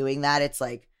caught doing that, it's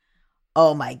like,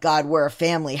 oh my God, we're a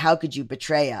family. How could you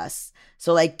betray us?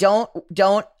 So like, don't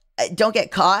get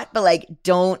caught, but like,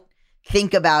 don't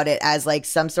think about it as like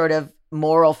some sort of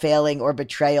moral failing or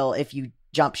betrayal if you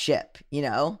jump ship,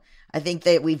 I think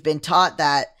that we've been taught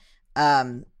that,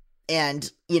 and,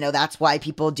 that's why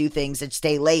people do things and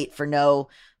stay late for no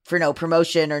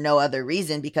promotion or no other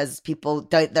reason, because people,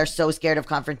 they're so scared of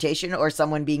confrontation or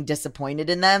someone being disappointed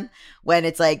in them, when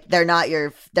it's like,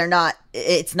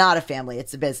 it's not a family,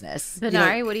 it's a business.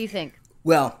 Benari, what do you think?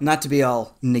 Well, not to be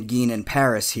all Negin in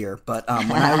Paris here, but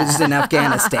when I was in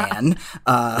Afghanistan...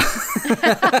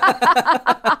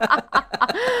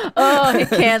 Oh, he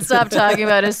can't stop talking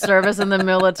about his service in the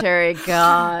military.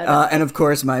 God. And of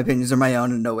course, my opinions are my own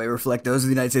and in no way reflect those of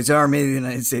the United States Army, the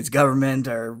United States government,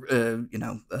 or,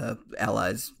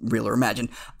 allies, real or imagined.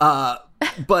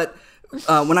 But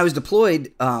when I was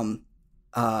deployed, I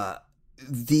had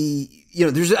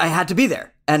to be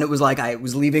there. And it was like I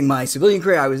was leaving my civilian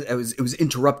career. It was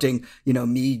interrupting,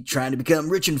 me trying to become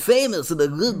rich and famous and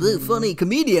a funny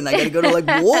comedian. I got to go to like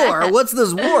war. What's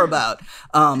this war about?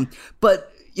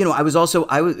 But I was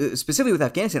specifically with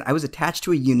Afghanistan. I was attached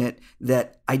to a unit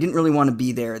that I didn't really want to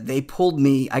be there. They pulled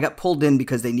me. I got pulled in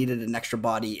because they needed an extra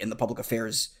body in the public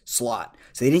affairs slot.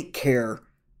 So they didn't care.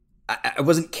 I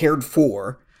wasn't cared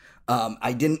for.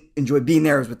 I didn't enjoy being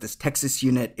there. I was with this Texas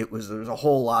unit. There was a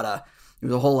whole lot of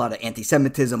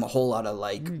anti-Semitism, a whole lot of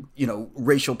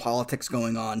racial politics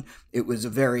going on. It was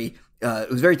very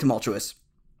tumultuous,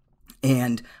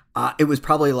 and it was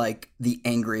probably like the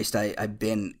angriest I've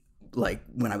been like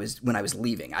when I was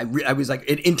leaving. I was like,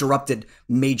 it interrupted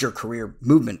major career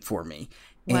movement for me.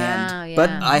 Wow, yeah. But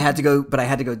I had to go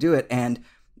do it, and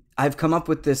I've come up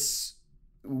with this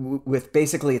with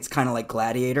basically it's kind of like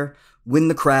Gladiator: win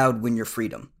the crowd, win your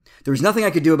freedom. There was nothing I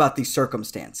could do about these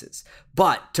circumstances,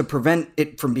 but to prevent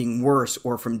it from being worse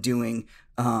or from doing,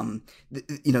 to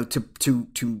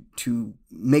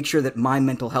make sure that my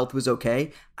mental health was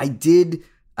okay, I in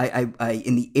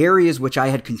the areas which I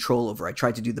had control over, I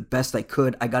tried to do the best I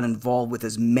could. I got involved with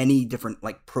as many different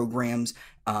like programs.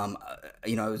 I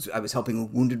was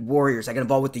helping wounded warriors. I got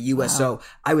involved with the USO. Wow.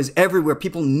 I was everywhere.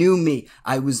 People knew me.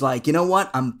 I was like, you know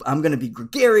what? I'm going to be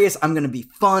gregarious. I'm going to be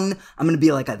fun. I'm going to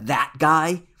be like that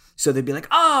guy. So they'd be like,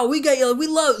 oh, we got you, we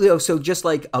love you. So just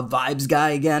like a vibes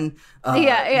guy again.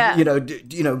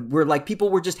 Where like people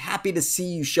were just happy to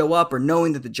see you show up or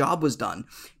knowing that the job was done,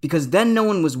 because then no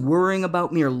one was worrying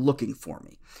about me or looking for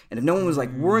me. And if no one was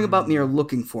like worrying about me or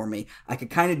looking for me, I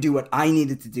could kind of do what I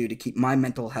needed to do to keep my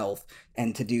mental health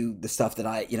and to do the stuff that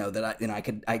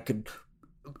I could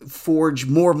forge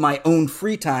more of my own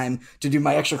free time to do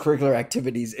my extracurricular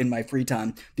activities in my free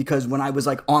time. Because when I was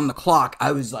like on the clock,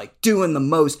 I was like doing the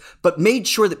most, but made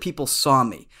sure that people saw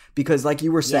me. Because like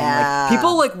you were saying, like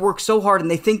people like work so hard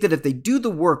and they think that if they do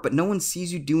the work, but no one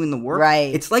sees you doing the work,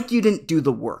 right, it's like you didn't do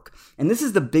the work. And this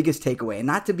is the biggest takeaway. And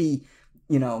not to be,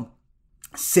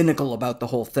 cynical about the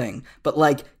whole thing, but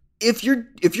like if you're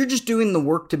just doing the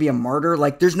work to be a martyr,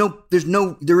 like there is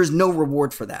no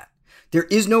reward for that. There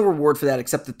is no reward for that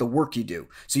except that the work you do.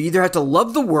 So you either have to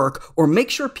love the work or make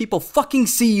sure people fucking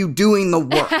see you doing the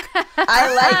work.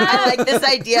 I like this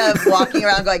idea of walking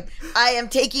around going, I am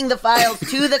taking the files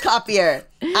to the copier.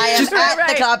 I am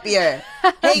the copier.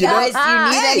 Hey guys, do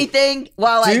you need anything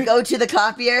while I go to the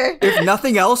copier? If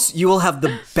nothing else, you will have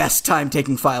the best time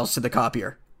taking files to the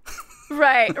copier.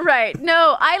 Right.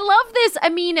 No, I love this. I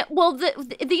mean, well, the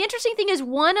interesting thing is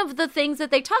one of the things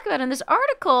that they talk about in this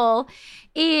article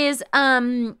is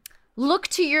look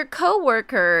to your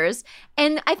coworkers.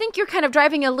 And I think you're kind of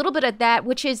driving a little bit at that,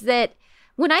 which is that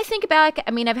when I think back,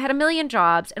 I mean, I've had a million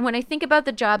jobs. And when I think about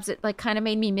the jobs that like kind of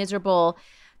made me miserable,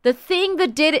 the thing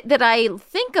that I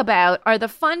think about are the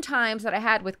fun times that I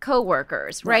had with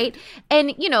coworkers, right?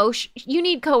 And, you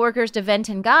need coworkers to vent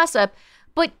and gossip,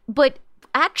 but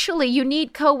actually, you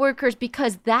need coworkers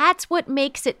because that's what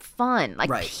makes it fun.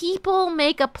 Like people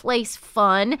make a place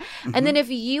fun. Mm-hmm. And then if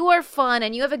you are fun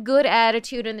and you have a good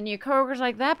attitude and then your coworkers are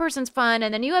like, that person's fun,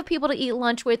 and then you have people to eat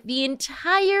lunch with, the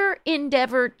entire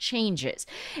endeavor changes.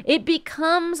 It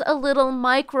becomes a little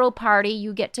micro party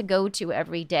you get to go to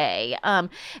every day.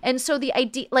 And so the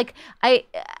idea, like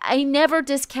I never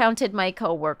discounted my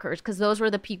coworkers because those were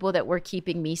the people that were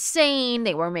keeping me sane.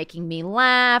 They were making me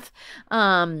laugh.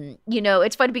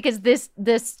 It's funny because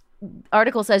this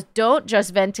article says don't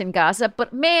just vent and gossip,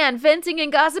 but man, venting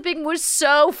and gossiping was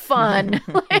so fun.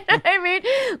 I mean,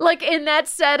 like in that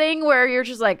setting where you're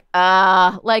just like,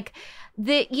 but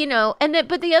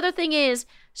the other thing is,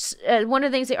 one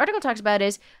of the things the article talks about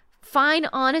is find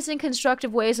honest and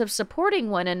constructive ways of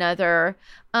supporting one another.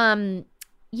 It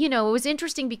was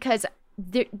interesting because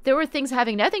there were things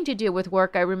having nothing to do with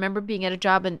work. I remember being at a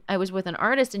job and I was with an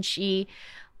artist and she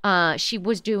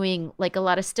was doing like a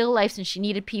lot of still lifes and she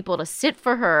needed people to sit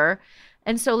for her.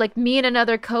 And so like me and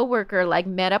another coworker like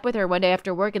met up with her one day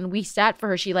after work and we sat for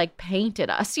her. She like painted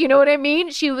us. You know what I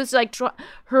mean? She was like,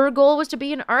 her goal was to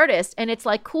be an artist. And it's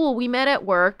like, cool, we met at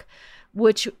work,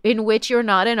 in which you're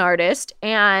not an artist.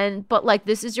 But like,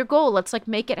 this is your goal. Let's like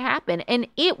make it happen. And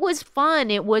it was fun.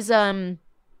 It was,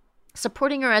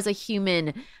 supporting her as a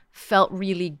human felt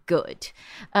really good.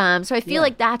 So I feel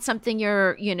like that's something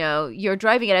you're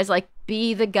driving at as like,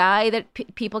 be the guy that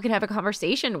people can have a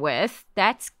conversation with.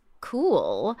 That's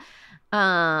cool.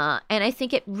 And I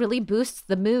think it really boosts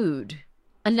the mood.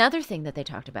 Another thing that they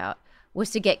talked about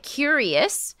was to get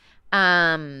curious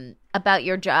about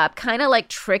your job, kind of like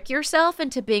trick yourself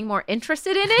into being more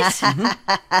interested in it.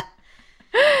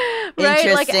 Right?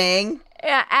 Interesting. Like,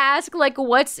 ask like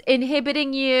what's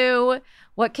inhibiting you.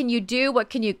 What can you do? What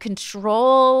can you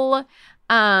control?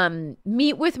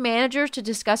 Meet with managers to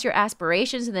discuss your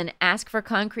aspirations and then ask for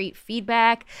concrete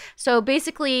feedback. So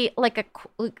basically, like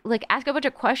ask a bunch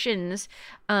of questions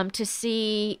to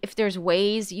see if there's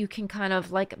ways you can kind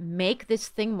of like make this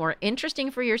thing more interesting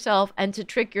for yourself and to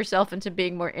trick yourself into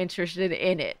being more interested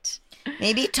in it.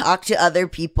 Maybe talk to other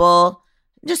people,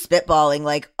 just spitballing,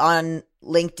 like on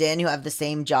LinkedIn who have the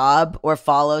same job, or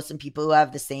follow some people who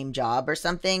have the same job or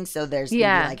something. So there's maybe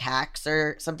like hacks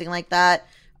or something like that.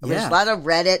 There's a lot of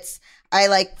Reddits. I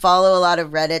like follow a lot of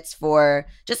Reddits for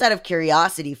just out of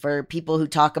curiosity for people who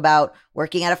talk about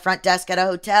working at a front desk at a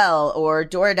hotel or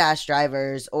DoorDash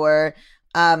drivers or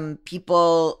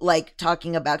people like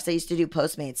talking about, because I used to do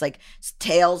Postmates, like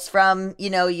tales from,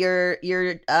 your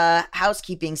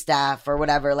housekeeping staff or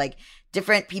whatever, like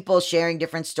different people sharing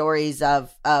different stories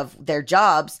of their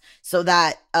jobs so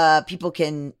that people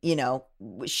can,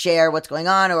 share what's going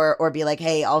on or be like,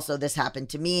 hey, also this happened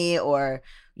to me, or,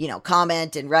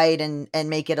 comment and write and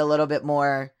make it a little bit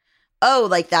more, oh,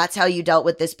 like that's how you dealt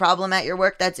with this problem at your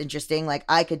work. That's interesting. Like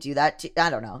I could do that too. I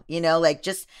don't know, like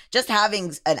just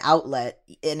having an outlet,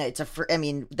 and it's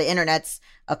the internet's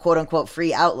a quote unquote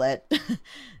free outlet.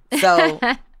 So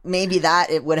maybe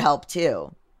that it would help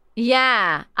too.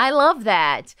 Yeah, I love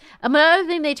that. Another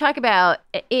thing they talk about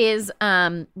is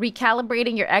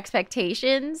recalibrating your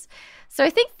expectations. So I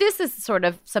think this is sort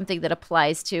of something that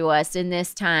applies to us in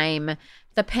this time.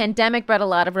 The pandemic brought a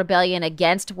lot of rebellion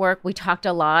against work. We talked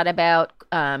a lot about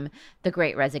the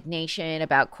Great Resignation,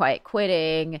 about quiet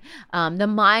quitting. The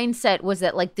mindset was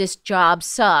that like this job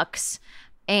sucks,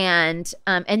 and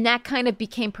that kind of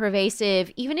became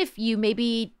pervasive, even if you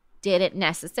maybe didn't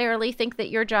necessarily think that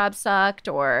your job sucked,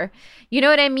 or you know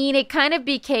what I mean? It kind of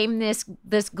became this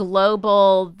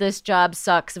global "this job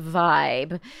sucks"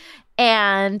 vibe.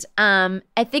 And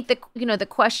I think the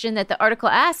question that the article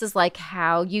asks is like,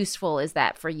 how useful is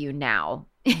that for you now?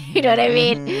 You know what I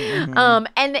mean?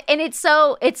 And it's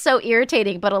so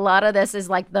irritating, but a lot of this is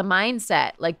like the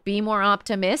mindset, like be more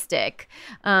optimistic.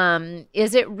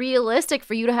 Is it realistic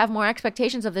for you to have more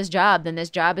expectations of this job than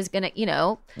this job is gonna,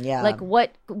 like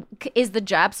what is the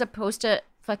job supposed to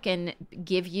fucking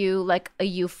give you, like a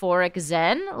euphoric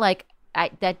zen? Like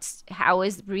that's how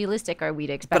is realistic are we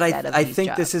to expect that of these jobs? But I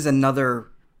think this is another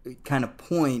kind of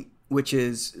point, which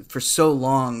is for so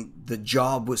long the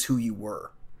job was who you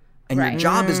were. And your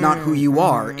job is not who you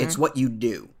are, it's what you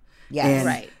do.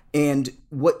 Yes. And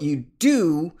what you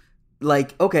do,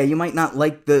 like, okay, you might not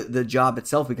like the job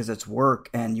itself because it's work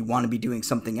and you want to be doing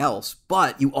something else,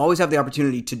 but you always have the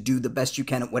opportunity to do the best you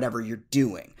can at whatever you're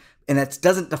doing. And that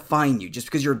doesn't define you. Just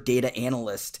because you're a data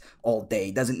analyst all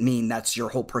day doesn't mean that's your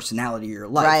whole personality or your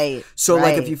life. Right. So,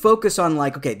 like, if you focus on,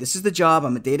 like, okay, this is the job,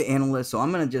 I'm a data analyst, so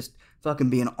I'm going to just fucking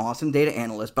be an awesome data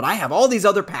analyst, but I have all these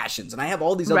other passions and I have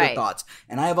all these other thoughts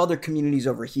and I have other communities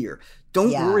over here.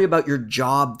 Don't worry about your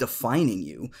job defining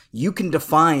you. You can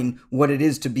define what it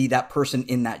is to be that person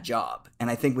in that job.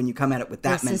 And I think when you come at it with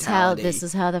that mentality. This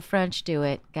is how the French do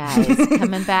it, guys.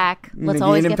 Coming back. Let's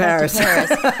always get back to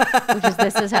Paris. Which is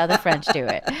this is how the French do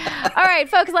it. All right,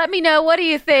 folks, let me know. What do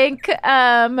you think?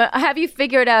 Have you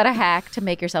figured out a hack to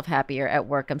make yourself happier at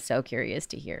work? I'm so curious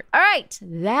to hear. All right,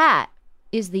 that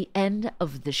is the end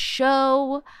of the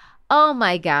show. Oh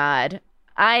my God.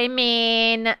 I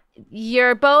mean,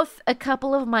 you're both a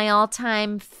couple of my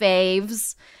all-time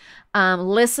faves,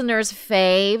 listeners'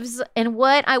 faves. And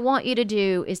what I want you to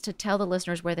do is to tell the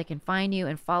listeners where they can find you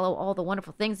and follow all the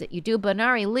wonderful things that you do.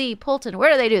 Benari, Lee, Poulten,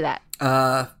 where do they do that?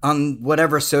 On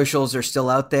whatever socials are still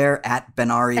out there, at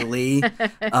Benari Lee,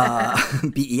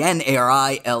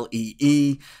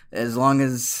 Benarilee. As long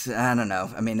as, I don't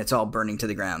know, I mean, it's all burning to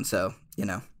the ground. So,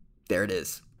 there it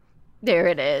is. There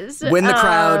it is. Win the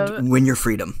crowd, win your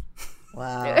freedom.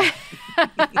 Wow.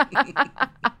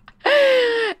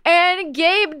 And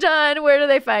Gabe Dunn, where do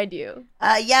they find you?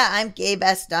 I'm Gabe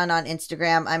S. Dunn on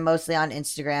Instagram. I'm mostly on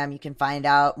Instagram. You can find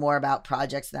out more about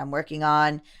projects that I'm working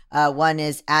on. One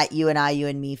is at You and I, You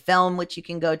and Me Film, which you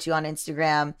can go to on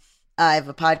Instagram. I have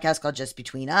a podcast called Just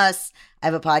Between Us. I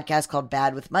have a podcast called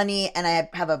Bad with Money. And I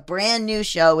have a brand new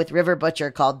show with River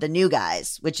Butcher called The New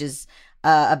Guys, which is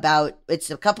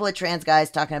it's a couple of trans guys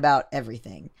talking about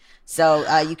everything.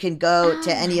 So you can go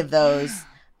to any of those.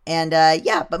 And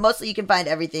but mostly you can find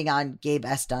everything on Gabe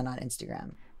S. Dunn on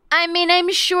Instagram. I mean,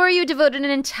 I'm sure you devoted an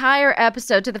entire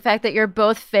episode to the fact that you're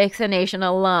both Fake the Nation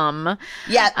alum.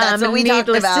 Yeah, that's what we talked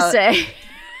about. Needless to say.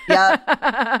 Yeah.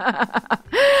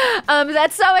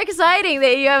 That's so exciting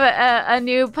that you have a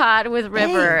new pod with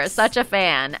River. Thanks. Such a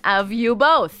fan of you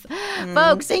both.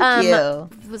 Folks, thank you.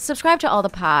 Subscribe to all the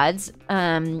pods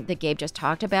that Gabe just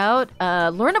talked about.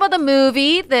 Learn about the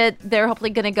movie that they're hopefully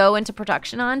going to go into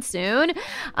production on soon.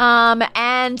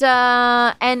 And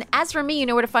as for me, you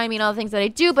know where to find me and all the things that I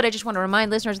do, but I just want to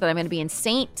remind listeners that I'm going to be in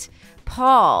St.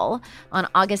 Paul on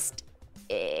August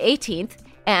 18th.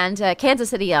 And Kansas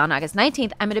City on August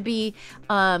 19th. I'm going to be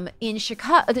in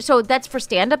Chicago. So that's for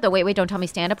stand-up, the Wait, Wait, Don't Tell Me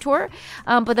stand-up tour.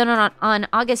 But then on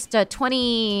August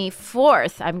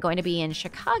 24th, I'm going to be in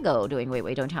Chicago doing Wait,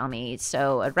 Wait, Don't Tell Me.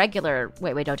 So a regular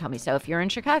Wait, Wait, Don't Tell Me. So if you're in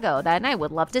Chicago that night,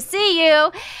 would love to see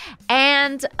you.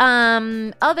 And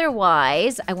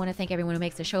otherwise, I want to thank everyone who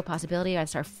makes the show a possibility.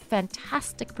 That's our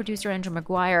fantastic producer, Andrew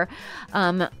McGuire.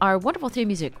 Our wonderful theme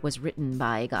music was written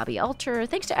by Gabi Alter.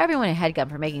 Thanks to everyone at HeadGum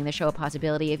for making the show a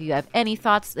possibility. If you have any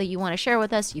thoughts that you want to share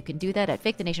with us, you can do that at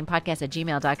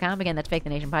fakethenationpodcast@gmail.com. Again, that's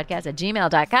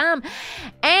fakethenationpodcast@gmail.com.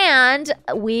 And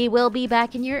we will be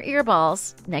back in your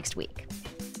earballs next week.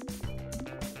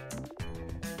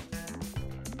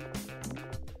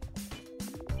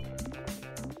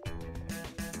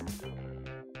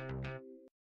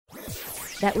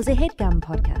 That was a HeadGum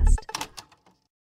podcast.